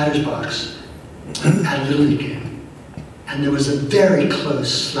batter's box at a Little League game, and there was a very close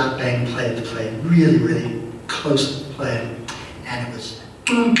slap bang play at the plate, really, really close play, and it was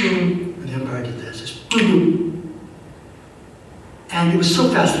boom, boom, and the umpire did this, just boom, boom. And it was so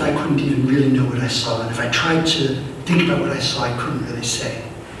fast that I couldn't even really know what I saw, and if I tried to think about what I saw, I couldn't really say.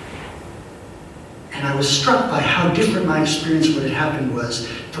 And I was struck by how different my experience of what had happened was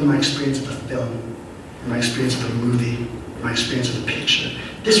from my experience of a film, from my experience of a movie, from my experience of a picture.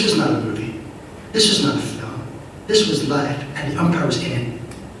 This was not a movie. This was not a film. This was life, and the umpire was in it.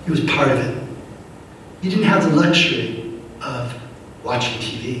 He was part of it. He didn't have the luxury of watching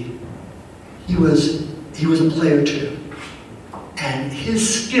TV. He was a player too. And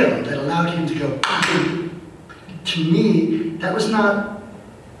his skill that allowed him to go, to me, that was not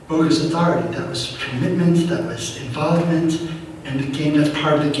bogus authority. That was commitment, that was involvement, and the game, that's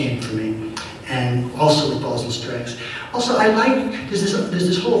part of the game for me. And also with balls and strikes. Also, there's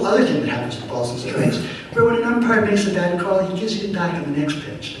this whole other thing that happens with balls and strikes, where when an umpire makes a bad call, he gives you it back on the next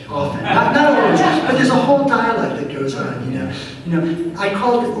pitch, often. Not always, but there's a whole dialogue that goes on, I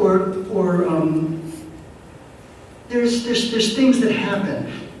called it, there's things that happen,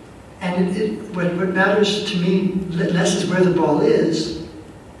 and what matters to me less is where the ball is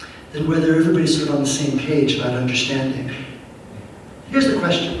than whether everybody's sort of on the same page about understanding. Here's the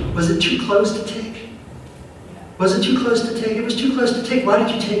question: was it too close to take? Was it too close to take? It was too close to take. Why did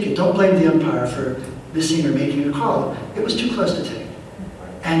you take it? Don't blame the umpire for missing or making a call. It was too close to take,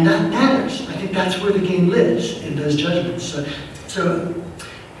 and that matters. I think that's where the game lives, in those judgments. So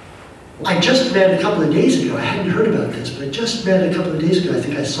I just read a couple of days ago, I hadn't heard about this, but I just read a couple of days ago, I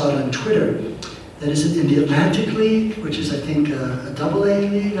think I saw it on Twitter, that is in the Atlantic League, which is I think a AA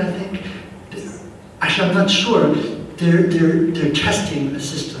league, I think. Actually, I'm not sure. They're testing a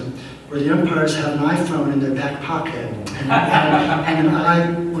system where the umpires have an iPhone in their back pocket and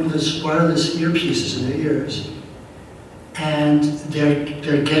one of those wireless earpieces in their ears. and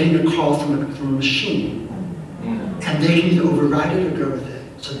they're getting a call from a machine, and they can either override it or go with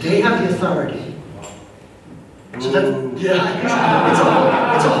it. So they have the authority. So that,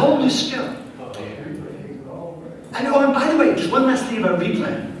 it's a whole new skill. And by the way, just one last thing about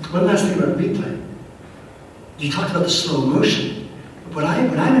replay. You talked about the slow motion. What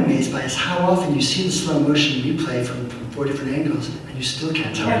I'm amazed by is how often you see the slow motion replay from 4 different angles, and you still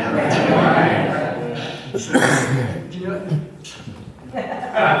can't tell what happened. So, you know.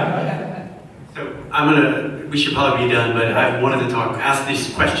 So we should probably be done, but I wanted to ask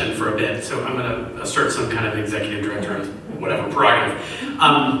this question for a bit. So I'm gonna assert some kind of executive director, whatever prerogative.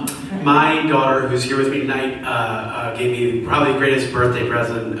 My daughter, who's here with me tonight, gave me probably the greatest birthday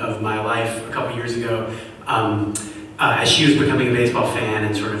present of my life a couple years ago. As she was becoming a baseball fan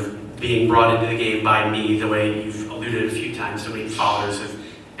and sort of being brought into the game by me, the way you've alluded a few times, so many fathers have.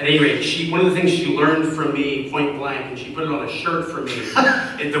 At any rate, one of the things she learned from me, point blank, and she put it on a shirt for me,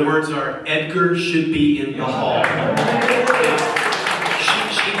 and the words are, "Edgar should be in the hall."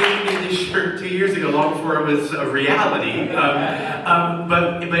 She gave me this shirt 2 years ago, long before it was a reality.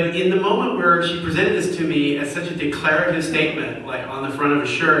 But in the moment where she presented this to me as such a declarative statement, like on the front of a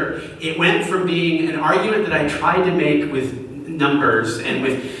shirt, it went from being an argument that I tried to make with numbers and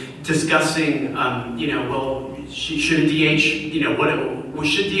with discussing, should a DH,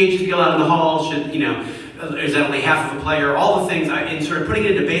 should DHs be allowed in the hall? Is that only half of a player? All the things, and sort of putting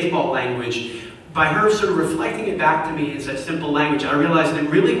it into baseball language. By her sort of reflecting it back to me in such simple language, I realized that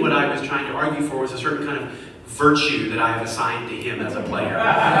really what I was trying to argue for was a certain kind of virtue that I have assigned to him as a player.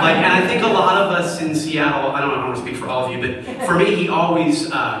 And I think a lot of us in Seattle, I don't want to speak for all of you, but for me, he always,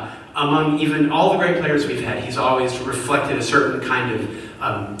 among even all the great players we've had, he's always reflected a certain kind of,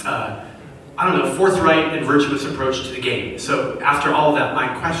 forthright and virtuous approach to the game. So after all of that, my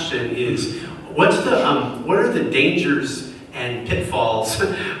question is, what are the dangers and pitfalls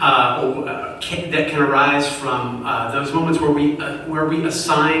that can arise from those moments where we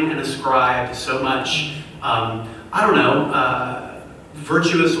assign and ascribe so much,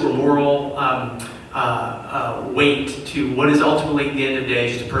 virtuous or moral weight to what is ultimately at the end of the day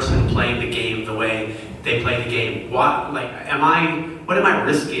just a person playing the game the way they play the game? What am I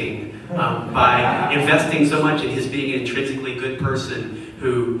risking by investing so much in his being an intrinsically good person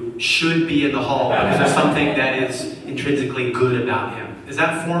who should be in the hall because there's something that is intrinsically good about him? Does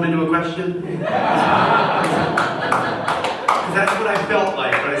that form into a question? Because that's what I felt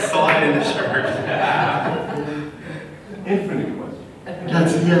like when I saw it in the shirt. Infinite question.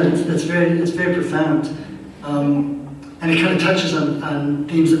 That's very profound. And it kind of touches on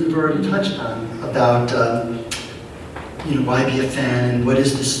themes that we've already touched on about, why be a fan and what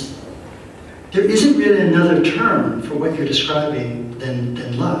is this? There isn't really another term for what you're describing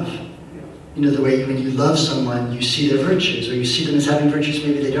than love. The way when you love someone, you see their virtues, or you see them as having virtues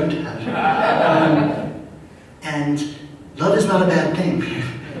maybe they don't have. And love is not a bad thing.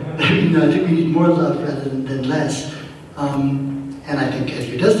 I think we need more love rather than less. And I think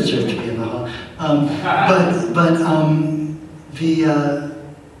Edgar does deserve to be in the hall.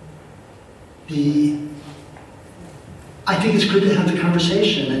 I think it's good to have the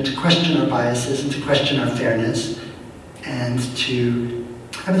conversation and to question our biases and to question our fairness and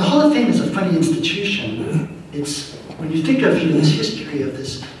the Hall of Fame is a funny institution. It's, when you think of this history of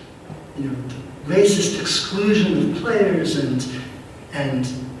this, racist exclusion of players and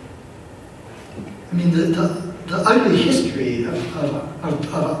the ugly history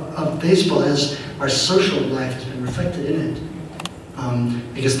of baseball as our social life has been reflected in it.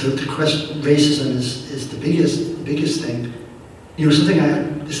 Because the question, racism is the biggest thing.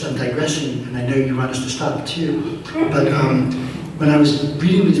 I'm digressing, and I know you want us to stop too. But when I was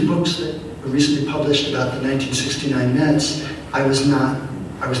reading these books that were recently published about the 1969 Mets, I was too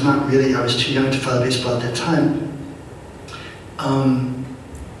young to follow baseball at that time.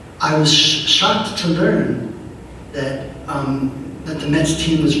 I was shocked to learn that the Mets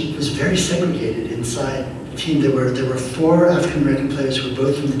team was very segregated inside the team. There were 4 African American players who were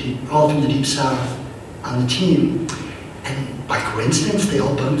all from the Deep South on the team, and by coincidence they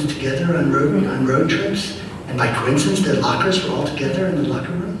all bunked together on road trips, and by coincidence their lockers were all together in the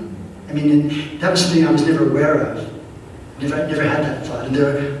locker room. And that was something I was never aware of. Never had that thought. And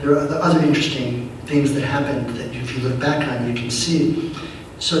there are other interesting things that happened that if you look back on, you can see.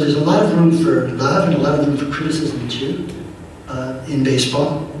 So there's a lot of room for love and a lot of room for criticism too in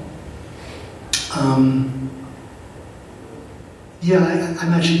baseball.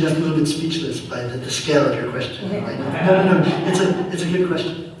 I'm actually left a little bit speechless by the scale of your question. No, it's a good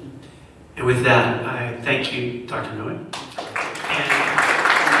question. And with that, I thank you, Dr. Noe. And